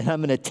 and I'm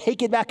going to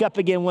take it back up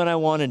again when I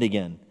want it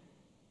again.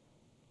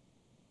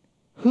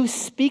 Who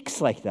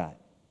speaks like that?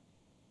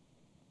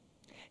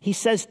 He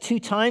says 2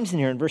 times in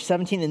here, in verse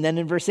 17 and then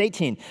in verse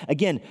 18.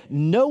 Again,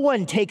 no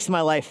one takes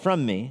my life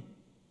from me,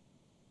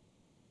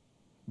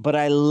 but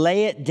I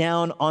lay it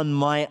down on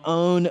my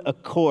own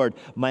accord,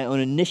 my own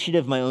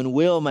initiative, my own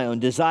will, my own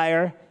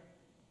desire.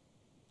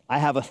 I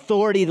have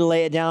authority to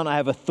lay it down. I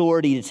have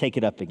authority to take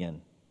it up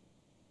again.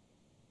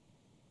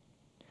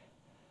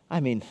 I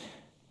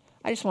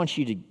just want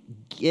you to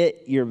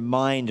get your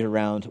mind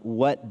around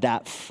what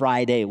that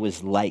Friday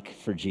was like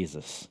for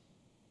Jesus.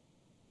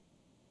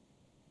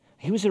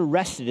 He was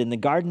arrested in the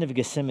Garden of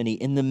Gethsemane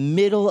in the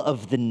middle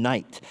of the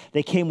night.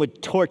 They came with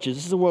torches.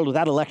 This is a world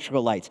without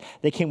electrical lights.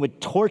 They came with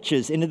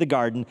torches into the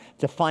garden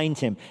to find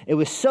him. It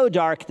was so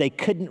dark they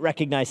couldn't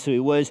recognize who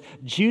he was.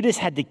 Judas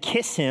had to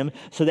kiss him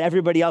so that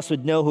everybody else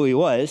would know who he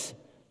was.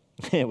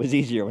 It was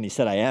easier when he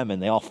said, I am,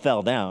 and they all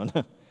fell down.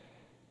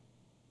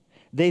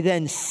 They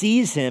then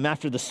seize him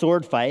after the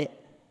sword fight.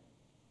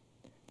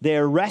 They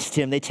arrest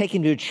him. They take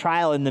him to a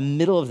trial in the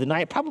middle of the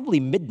night, probably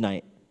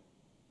midnight.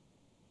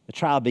 The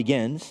trial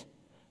begins.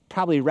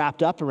 Probably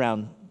wrapped up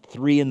around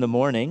 3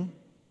 a.m,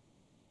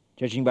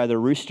 judging by the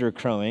rooster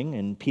crowing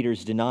and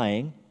Peter's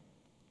denying.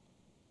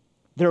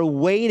 They're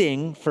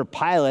waiting for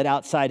Pilate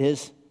outside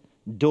his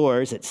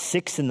doors at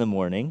 6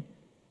 a.m.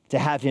 to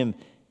have him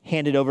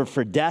handed over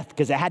for death,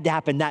 because it had to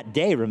happen that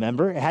day,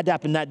 remember? It had to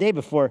happen that day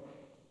before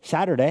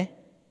Saturday.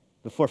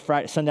 Before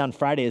Friday, sundown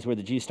Friday is where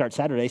the Jews start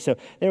Saturday. So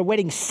they're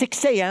waiting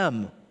 6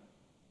 a.m.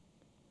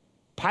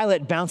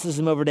 Pilate bounces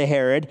him over to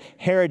Herod.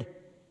 Herod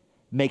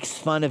makes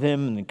fun of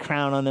him and the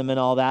crown on him and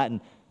all that,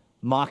 and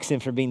mocks him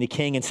for being the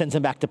king, and sends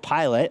him back to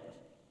Pilate,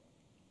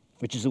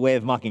 which is a way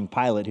of mocking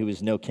Pilate, who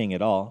was no king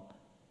at all.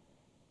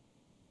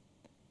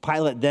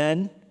 Pilate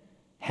then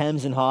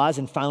hems and haws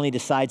and finally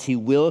decides he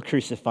will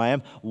crucify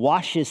him,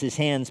 washes his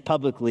hands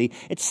publicly.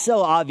 It's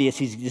so obvious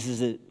he's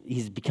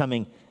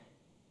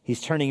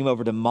turning him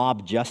over to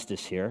mob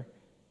justice here.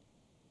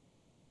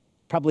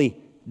 Probably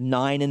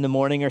 9 a.m.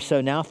 or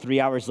so now, 3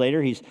 hours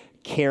later, he's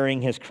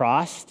carrying his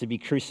cross to be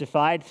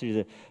crucified through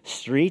the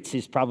streets.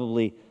 He's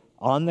probably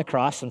on the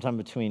cross sometime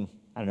between,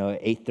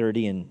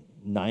 8:30 and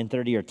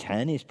 9:30 or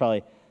 10. He's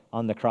probably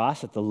on the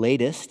cross at the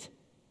latest.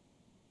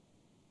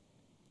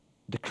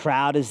 The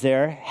crowd is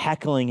there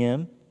heckling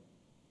him.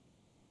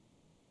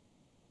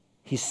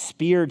 He's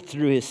speared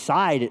through his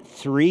side at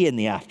 3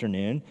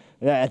 p.m.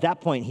 At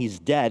that point, he's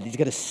dead. He's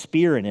got a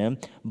spear in him.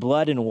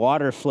 Blood and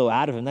water flow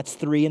out of him. That's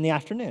 3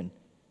 p.m.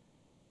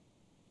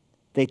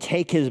 They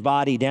take his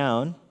body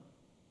down,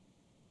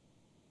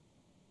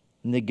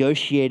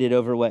 negotiated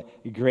over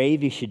what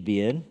grave he should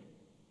be in,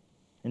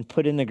 and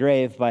put in the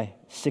grave by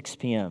 6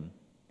 p.m.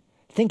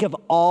 Think of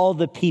all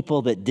the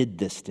people that did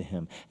this to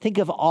him. Think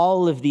of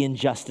all of the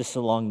injustice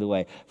along the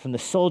way, from the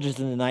soldiers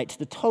in the night to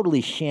the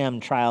totally sham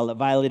trial that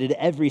violated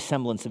every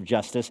semblance of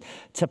justice,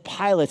 to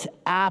Pilate's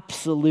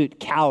absolute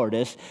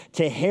cowardice,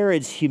 to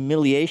Herod's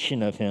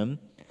humiliation of him,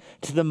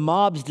 to the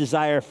mob's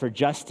desire for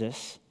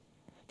justice,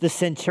 the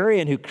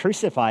centurion who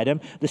crucified him,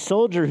 the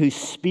soldier who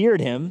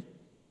speared him,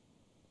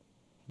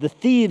 the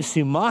thieves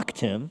who mocked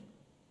him.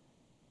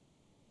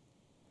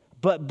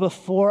 But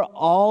before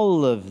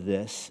all of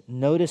this,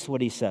 notice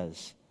what he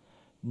says.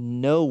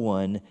 No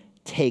one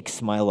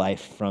takes my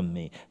life from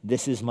me.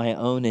 This is my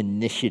own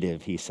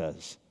initiative, he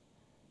says.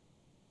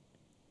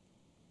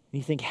 And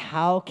you think,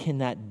 how can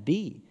that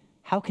be?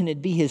 How can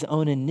it be his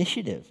own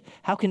initiative?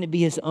 How can it be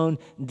his own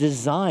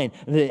design?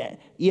 The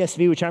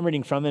ESV, which I'm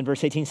reading from in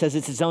verse 18, says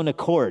it's his own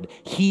accord.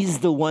 He's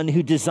the one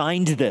who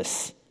designed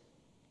this.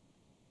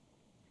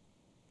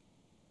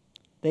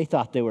 They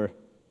thought they were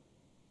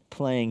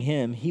playing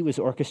him. He was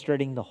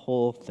orchestrating the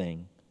whole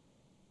thing.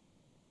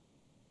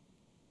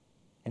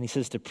 And he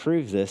says, to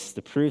prove this,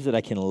 to prove that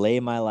I can lay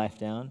my life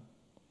down,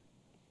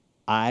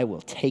 I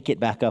will take it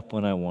back up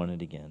when I want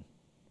it again.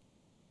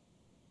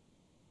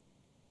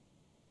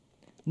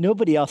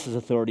 Nobody else has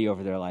authority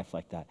over their life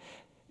like that.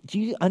 Do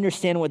you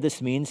understand what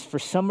this means? For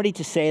somebody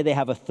to say they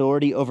have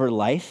authority over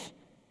life,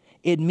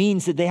 it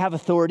means that they have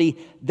authority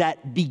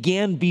that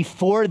began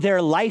before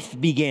their life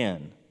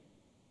began.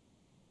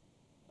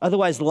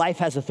 Otherwise, life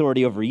has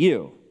authority over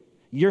you.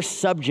 You're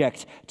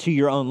subject to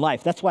your own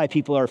life. That's why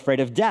people are afraid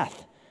of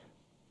death.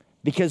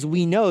 Because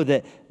we know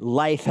that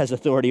life has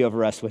authority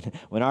over us.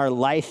 When our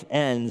life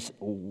ends,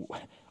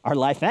 our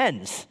life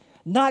ends.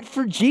 Not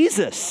for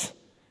Jesus.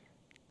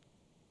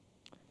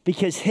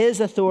 Because his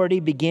authority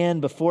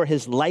began before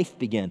his life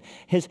began.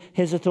 His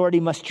authority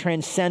must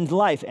transcend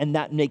life, and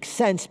that makes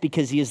sense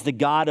because he is the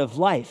God of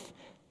life.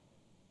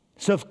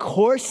 So of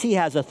course he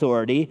has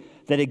authority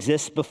that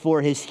exists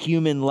before his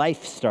human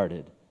life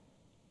started.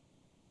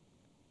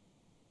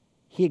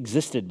 He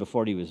existed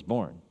before he was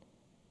born.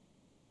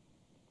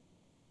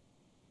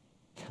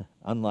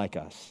 Unlike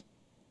us.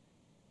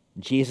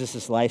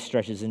 Jesus' life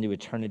stretches into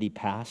eternity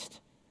past.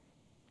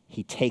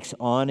 He takes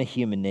on a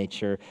human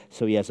nature,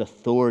 so he has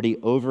authority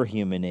over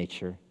human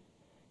nature.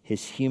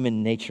 His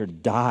human nature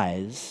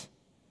dies.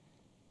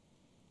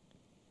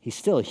 He's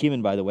still a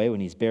human, by the way, when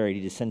he's buried.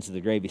 He descends to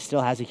the grave. He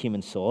still has a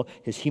human soul.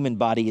 His human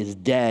body is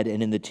dead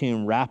and in the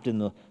tomb, wrapped in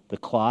the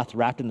cloth,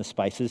 wrapped in the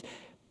spices.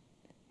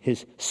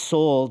 His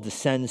soul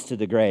descends to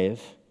the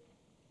grave,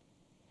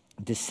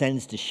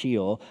 descends to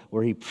Sheol,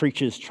 where he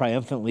preaches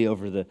triumphantly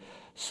over the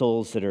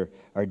souls that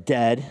are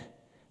dead.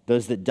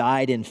 Those that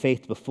died in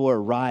faith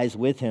before rise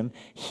with him.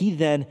 He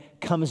then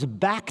comes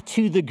back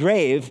to the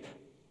grave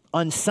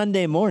on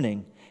Sunday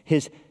morning.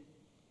 His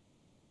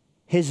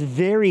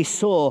very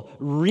soul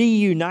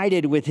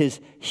reunited with his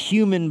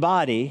human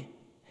body,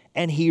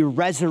 and he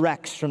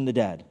resurrects from the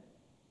dead.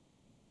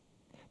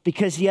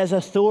 Because he has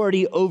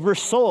authority over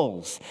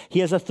souls. He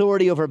has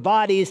authority over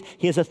bodies.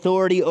 He has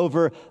authority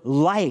over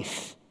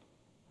life.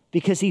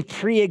 Because he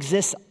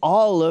pre-exists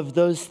all of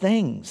those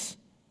things.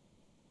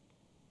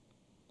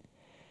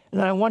 And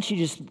then I want you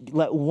to just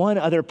let one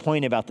other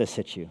point about this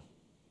hit you.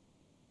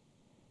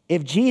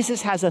 If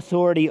Jesus has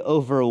authority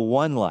over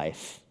one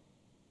life,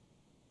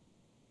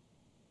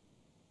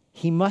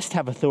 he must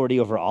have authority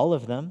over all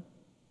of them.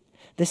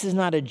 This is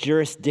not a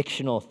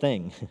jurisdictional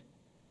thing.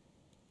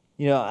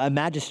 You know, a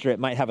magistrate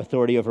might have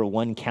authority over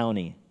one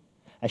county.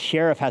 A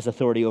sheriff has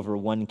authority over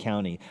one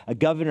county. A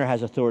governor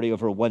has authority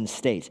over one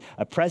state.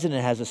 A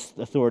president has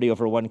authority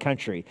over one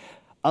country.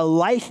 A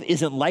life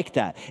isn't like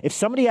that. If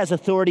somebody has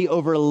authority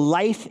over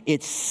life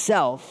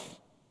itself,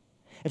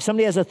 if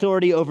somebody has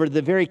authority over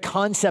the very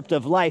concept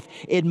of life,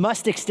 it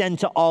must extend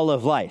to all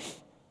of life.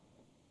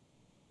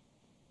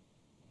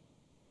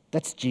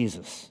 That's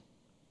Jesus.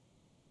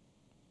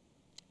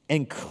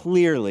 And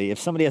clearly, if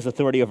somebody has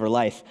authority over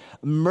life,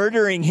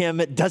 murdering him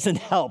doesn't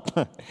help.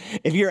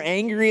 If you're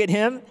angry at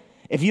him,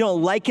 if you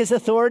don't like his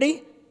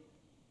authority,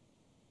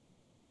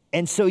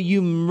 and so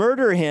you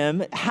murder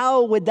him,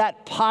 how would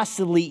that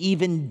possibly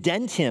even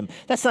dent him?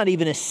 That's not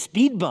even a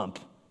speed bump.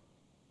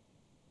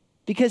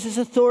 Because his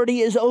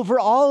authority is over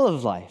all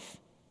of life.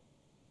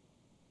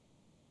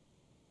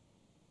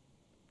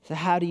 So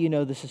how do you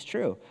know this is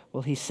true?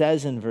 Well, he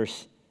says in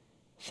verse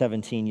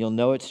 17, you'll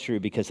know it's true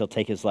because he'll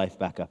take his life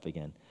back up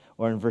again.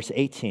 Or in verse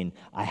 18,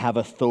 I have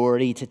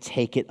authority to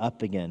take it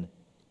up again.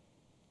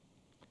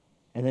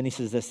 And then he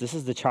says this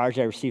is the charge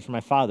I received from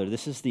my Father.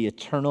 This is the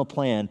eternal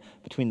plan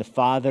between the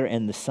Father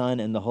and the Son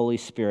and the Holy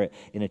Spirit.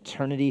 In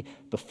eternity,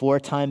 before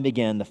time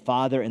began, the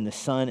Father and the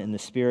Son and the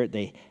Spirit,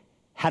 they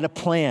had a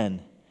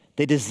plan.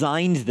 They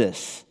designed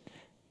this.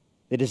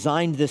 They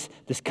designed this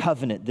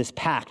covenant, this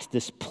pact,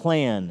 this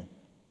plan.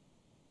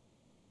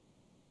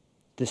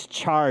 This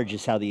charge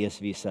is how the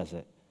ESV says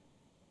it.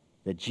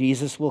 That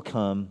Jesus will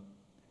come,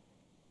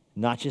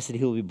 not just that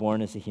he will be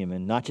born as a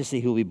human, not just that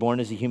he will be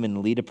born as a human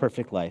and lead a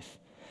perfect life,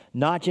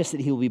 not just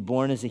that he will be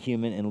born as a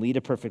human and lead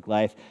a perfect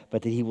life,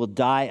 but that he will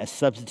die a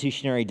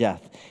substitutionary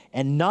death.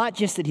 And not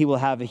just that he will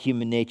have a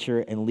human nature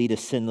and lead a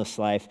sinless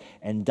life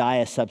and die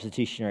a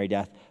substitutionary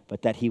death,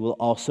 but that he will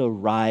also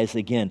rise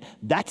again.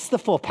 That's the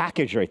full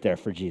package right there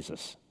for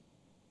Jesus.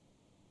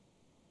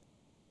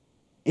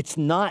 It's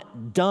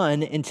not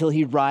done until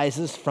he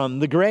rises from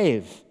the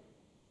grave.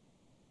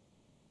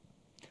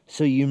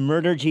 So you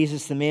murder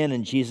Jesus the man,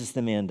 and Jesus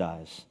the man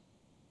dies.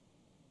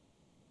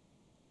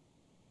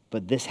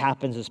 But this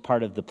happens as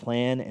part of the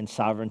plan and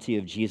sovereignty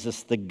of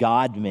Jesus, the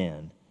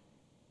God-man,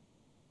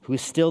 who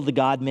is still the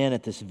God-man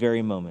at this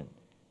very moment.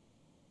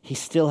 He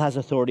still has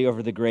authority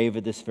over the grave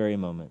at this very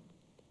moment.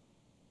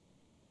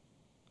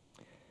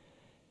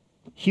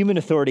 Human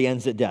authority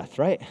ends at death,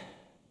 right?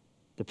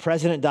 The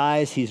president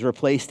dies, he's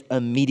replaced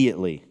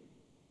immediately.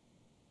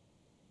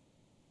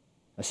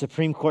 A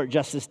Supreme Court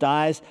justice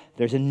dies,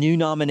 there's a new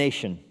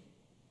nomination.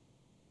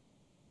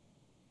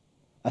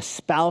 A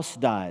spouse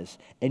dies,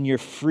 and you're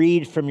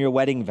freed from your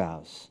wedding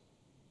vows.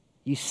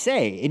 You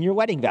say in your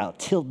wedding vow,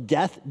 till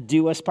death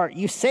do us part.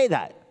 You say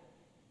that.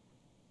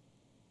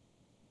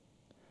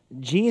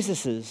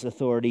 Jesus'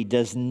 authority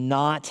does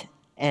not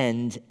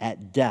end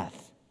at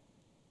death.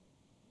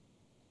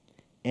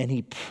 And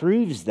he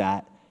proves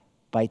that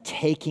by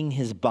taking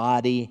his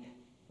body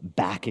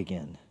back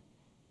again.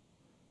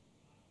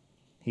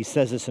 He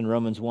says this in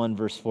Romans 1,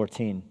 verse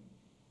 14.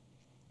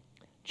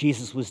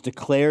 Jesus was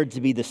declared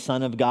to be the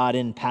Son of God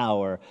in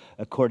power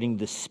according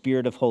to the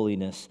Spirit of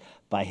holiness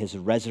by his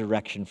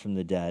resurrection from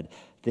the dead.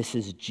 This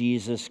is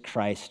Jesus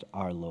Christ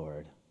our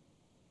Lord.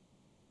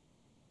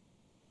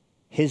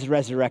 His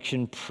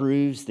resurrection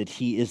proves that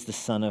he is the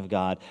Son of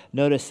God.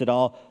 Notice that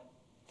all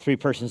three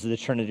persons of the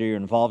Trinity are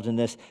involved in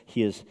this.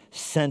 He is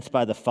sent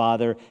by the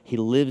Father. He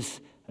lives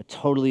a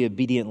totally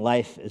obedient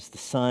life as the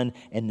Son,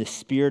 and the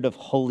Spirit of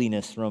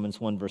holiness, Romans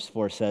 1 verse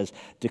 4 says,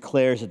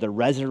 declares that the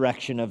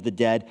resurrection of the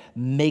dead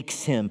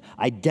makes him,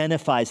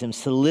 identifies him,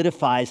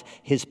 solidifies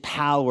his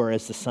power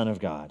as the Son of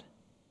God.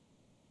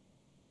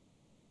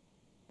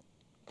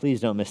 Please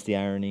don't miss the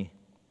irony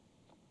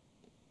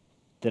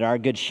that our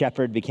good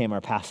shepherd became our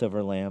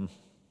Passover lamb.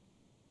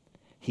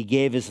 He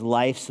gave his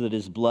life so that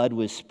his blood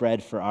was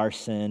spread for our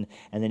sin,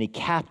 and then he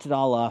capped it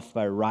all off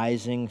by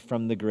rising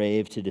from the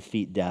grave to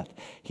defeat death.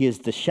 He is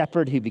the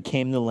shepherd who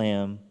became the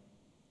lamb.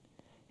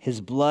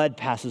 His blood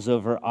passes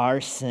over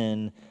our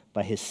sin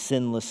by his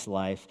sinless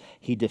life.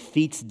 He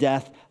defeats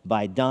death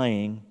by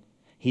dying.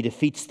 He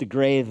defeats the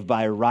grave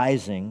by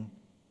rising.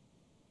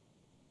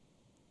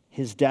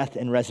 His death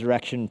and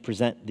resurrection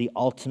present the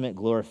ultimate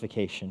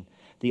glorification,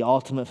 the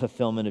ultimate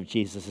fulfillment of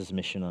Jesus'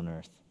 mission on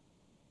earth.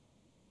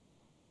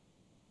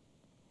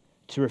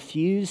 To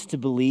refuse to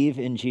believe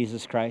in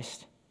Jesus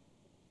Christ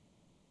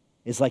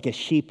is like a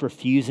sheep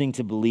refusing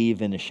to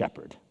believe in a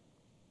shepherd.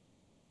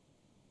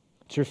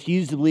 To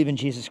refuse to believe in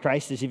Jesus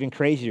Christ is even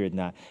crazier than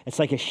that. It's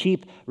like a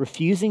sheep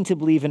refusing to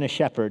believe in a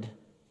shepherd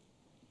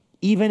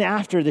even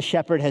after the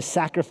shepherd has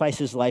sacrificed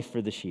his life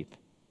for the sheep.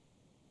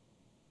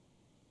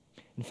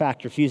 In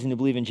fact, refusing to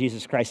believe in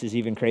Jesus Christ is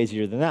even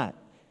crazier than that.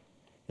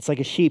 It's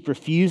like a sheep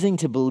refusing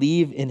to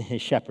believe in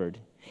his shepherd,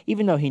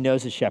 even though he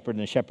knows his shepherd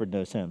and the shepherd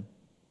knows him,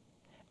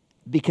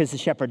 because the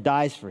shepherd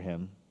dies for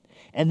him,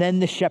 and then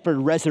the shepherd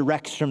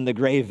resurrects from the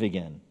grave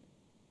again.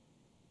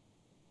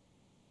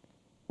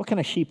 What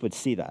kind of sheep would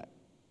see that?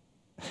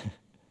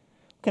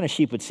 What kind of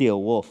sheep would see a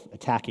wolf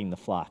attacking the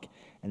flock,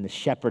 and the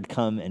shepherd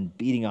come and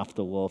beating off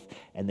the wolf,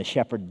 and the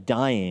shepherd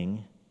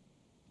dying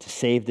to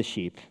save the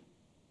sheep,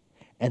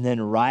 and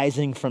then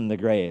rising from the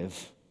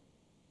grave?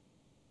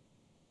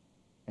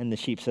 And the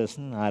sheep says,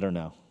 I don't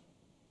know.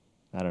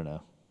 I don't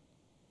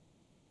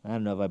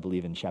know if I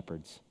believe in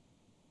shepherds.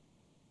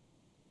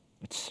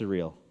 It's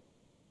surreal.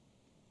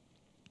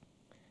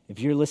 If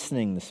you're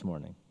listening this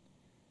morning,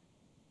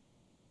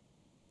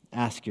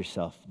 ask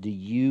yourself, do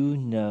you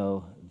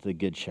know the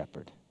Good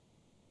Shepherd?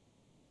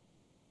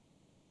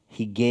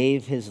 He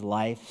gave his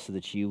life so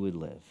that you would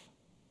live.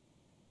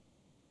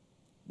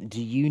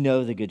 Do you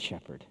know the Good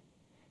Shepherd?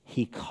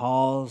 He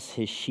calls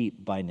his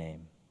sheep by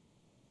name.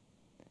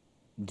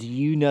 Do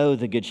you know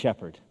the Good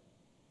Shepherd?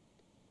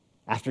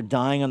 After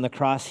dying on the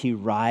cross, he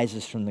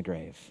rises from the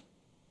grave.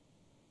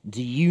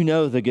 Do you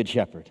know the Good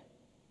Shepherd?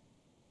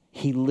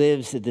 He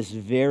lives at this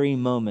very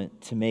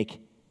moment to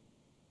make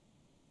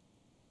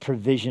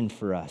provision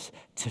for us,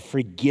 to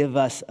forgive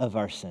us of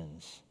our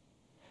sins.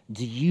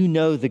 Do you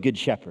know the Good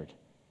Shepherd?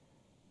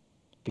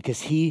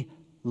 Because he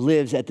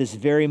lives at this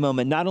very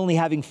moment, not only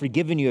having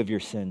forgiven you of your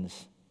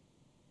sins,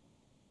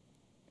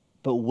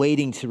 but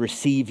waiting to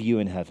receive you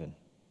in heaven.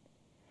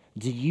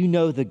 Do you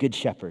know the Good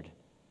Shepherd?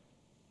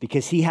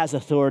 Because he has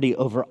authority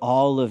over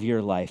all of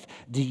your life.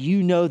 Do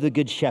you know the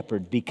Good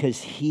Shepherd?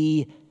 Because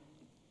he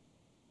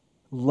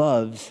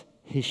loves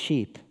his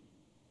sheep.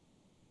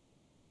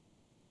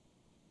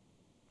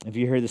 If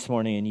you're here this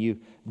morning and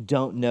you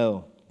don't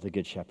know the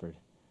Good Shepherd,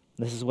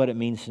 this is what it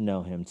means to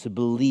know him, to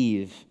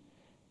believe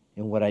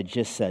in what I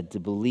just said, to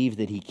believe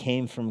that he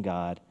came from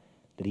God,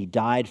 that he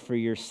died for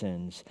your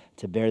sins,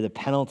 to bear the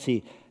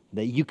penalty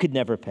that you could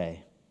never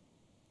pay,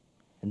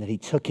 and that he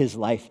took his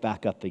life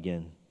back up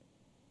again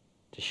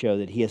to show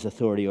that he has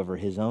authority over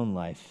his own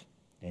life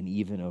and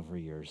even over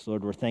yours.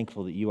 Lord, we're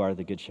thankful that you are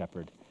the Good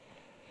Shepherd,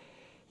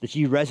 that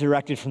you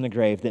resurrected from the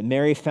grave, that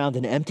Mary found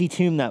an empty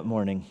tomb that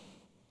morning,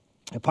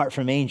 apart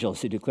from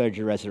angels who declared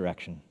your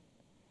resurrection.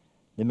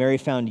 That Mary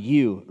found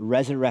you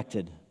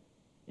resurrected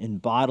in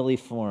bodily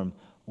form,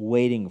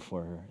 waiting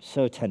for her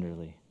so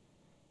tenderly.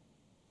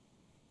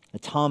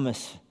 That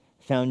Thomas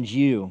found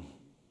you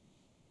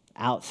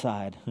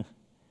outside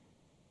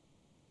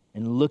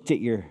and looked at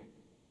your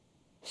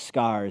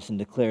scars and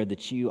declared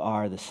that you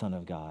are the Son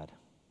of God.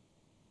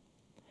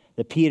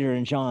 That Peter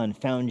and John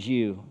found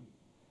you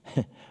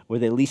where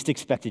they least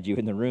expected you,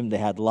 in the room they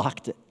had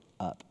locked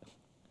up.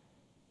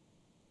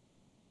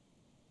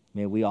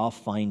 May we all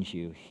find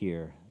you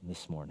here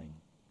this morning.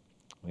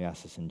 We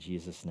ask this in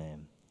Jesus'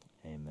 name.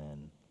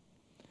 Amen.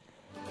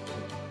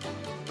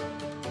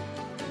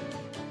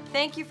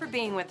 Thank you for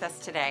being with us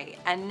today.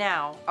 And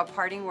now, a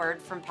parting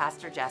word from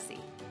Pastor Jesse.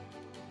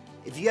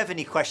 If you have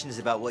any questions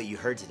about what you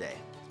heard today,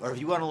 or if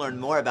you want to learn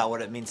more about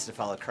what it means to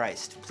follow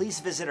Christ, please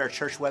visit our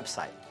church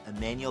website,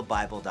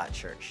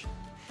 emmanuelbible.church.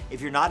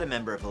 If you're not a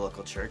member of a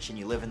local church and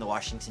you live in the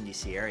Washington,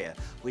 D.C. area,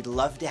 we'd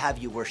love to have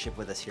you worship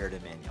with us here at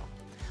Emmanuel.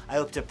 I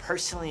hope to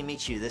personally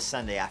meet you this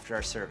Sunday after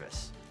our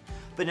service.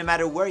 But no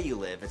matter where you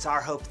live, it's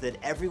our hope that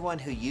everyone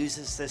who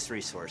uses this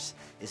resource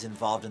is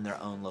involved in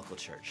their own local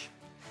church.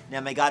 Now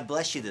may God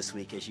bless you this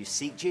week as you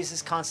seek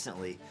Jesus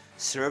constantly,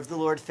 serve the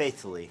Lord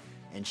faithfully,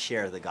 and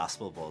share the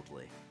gospel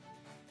boldly.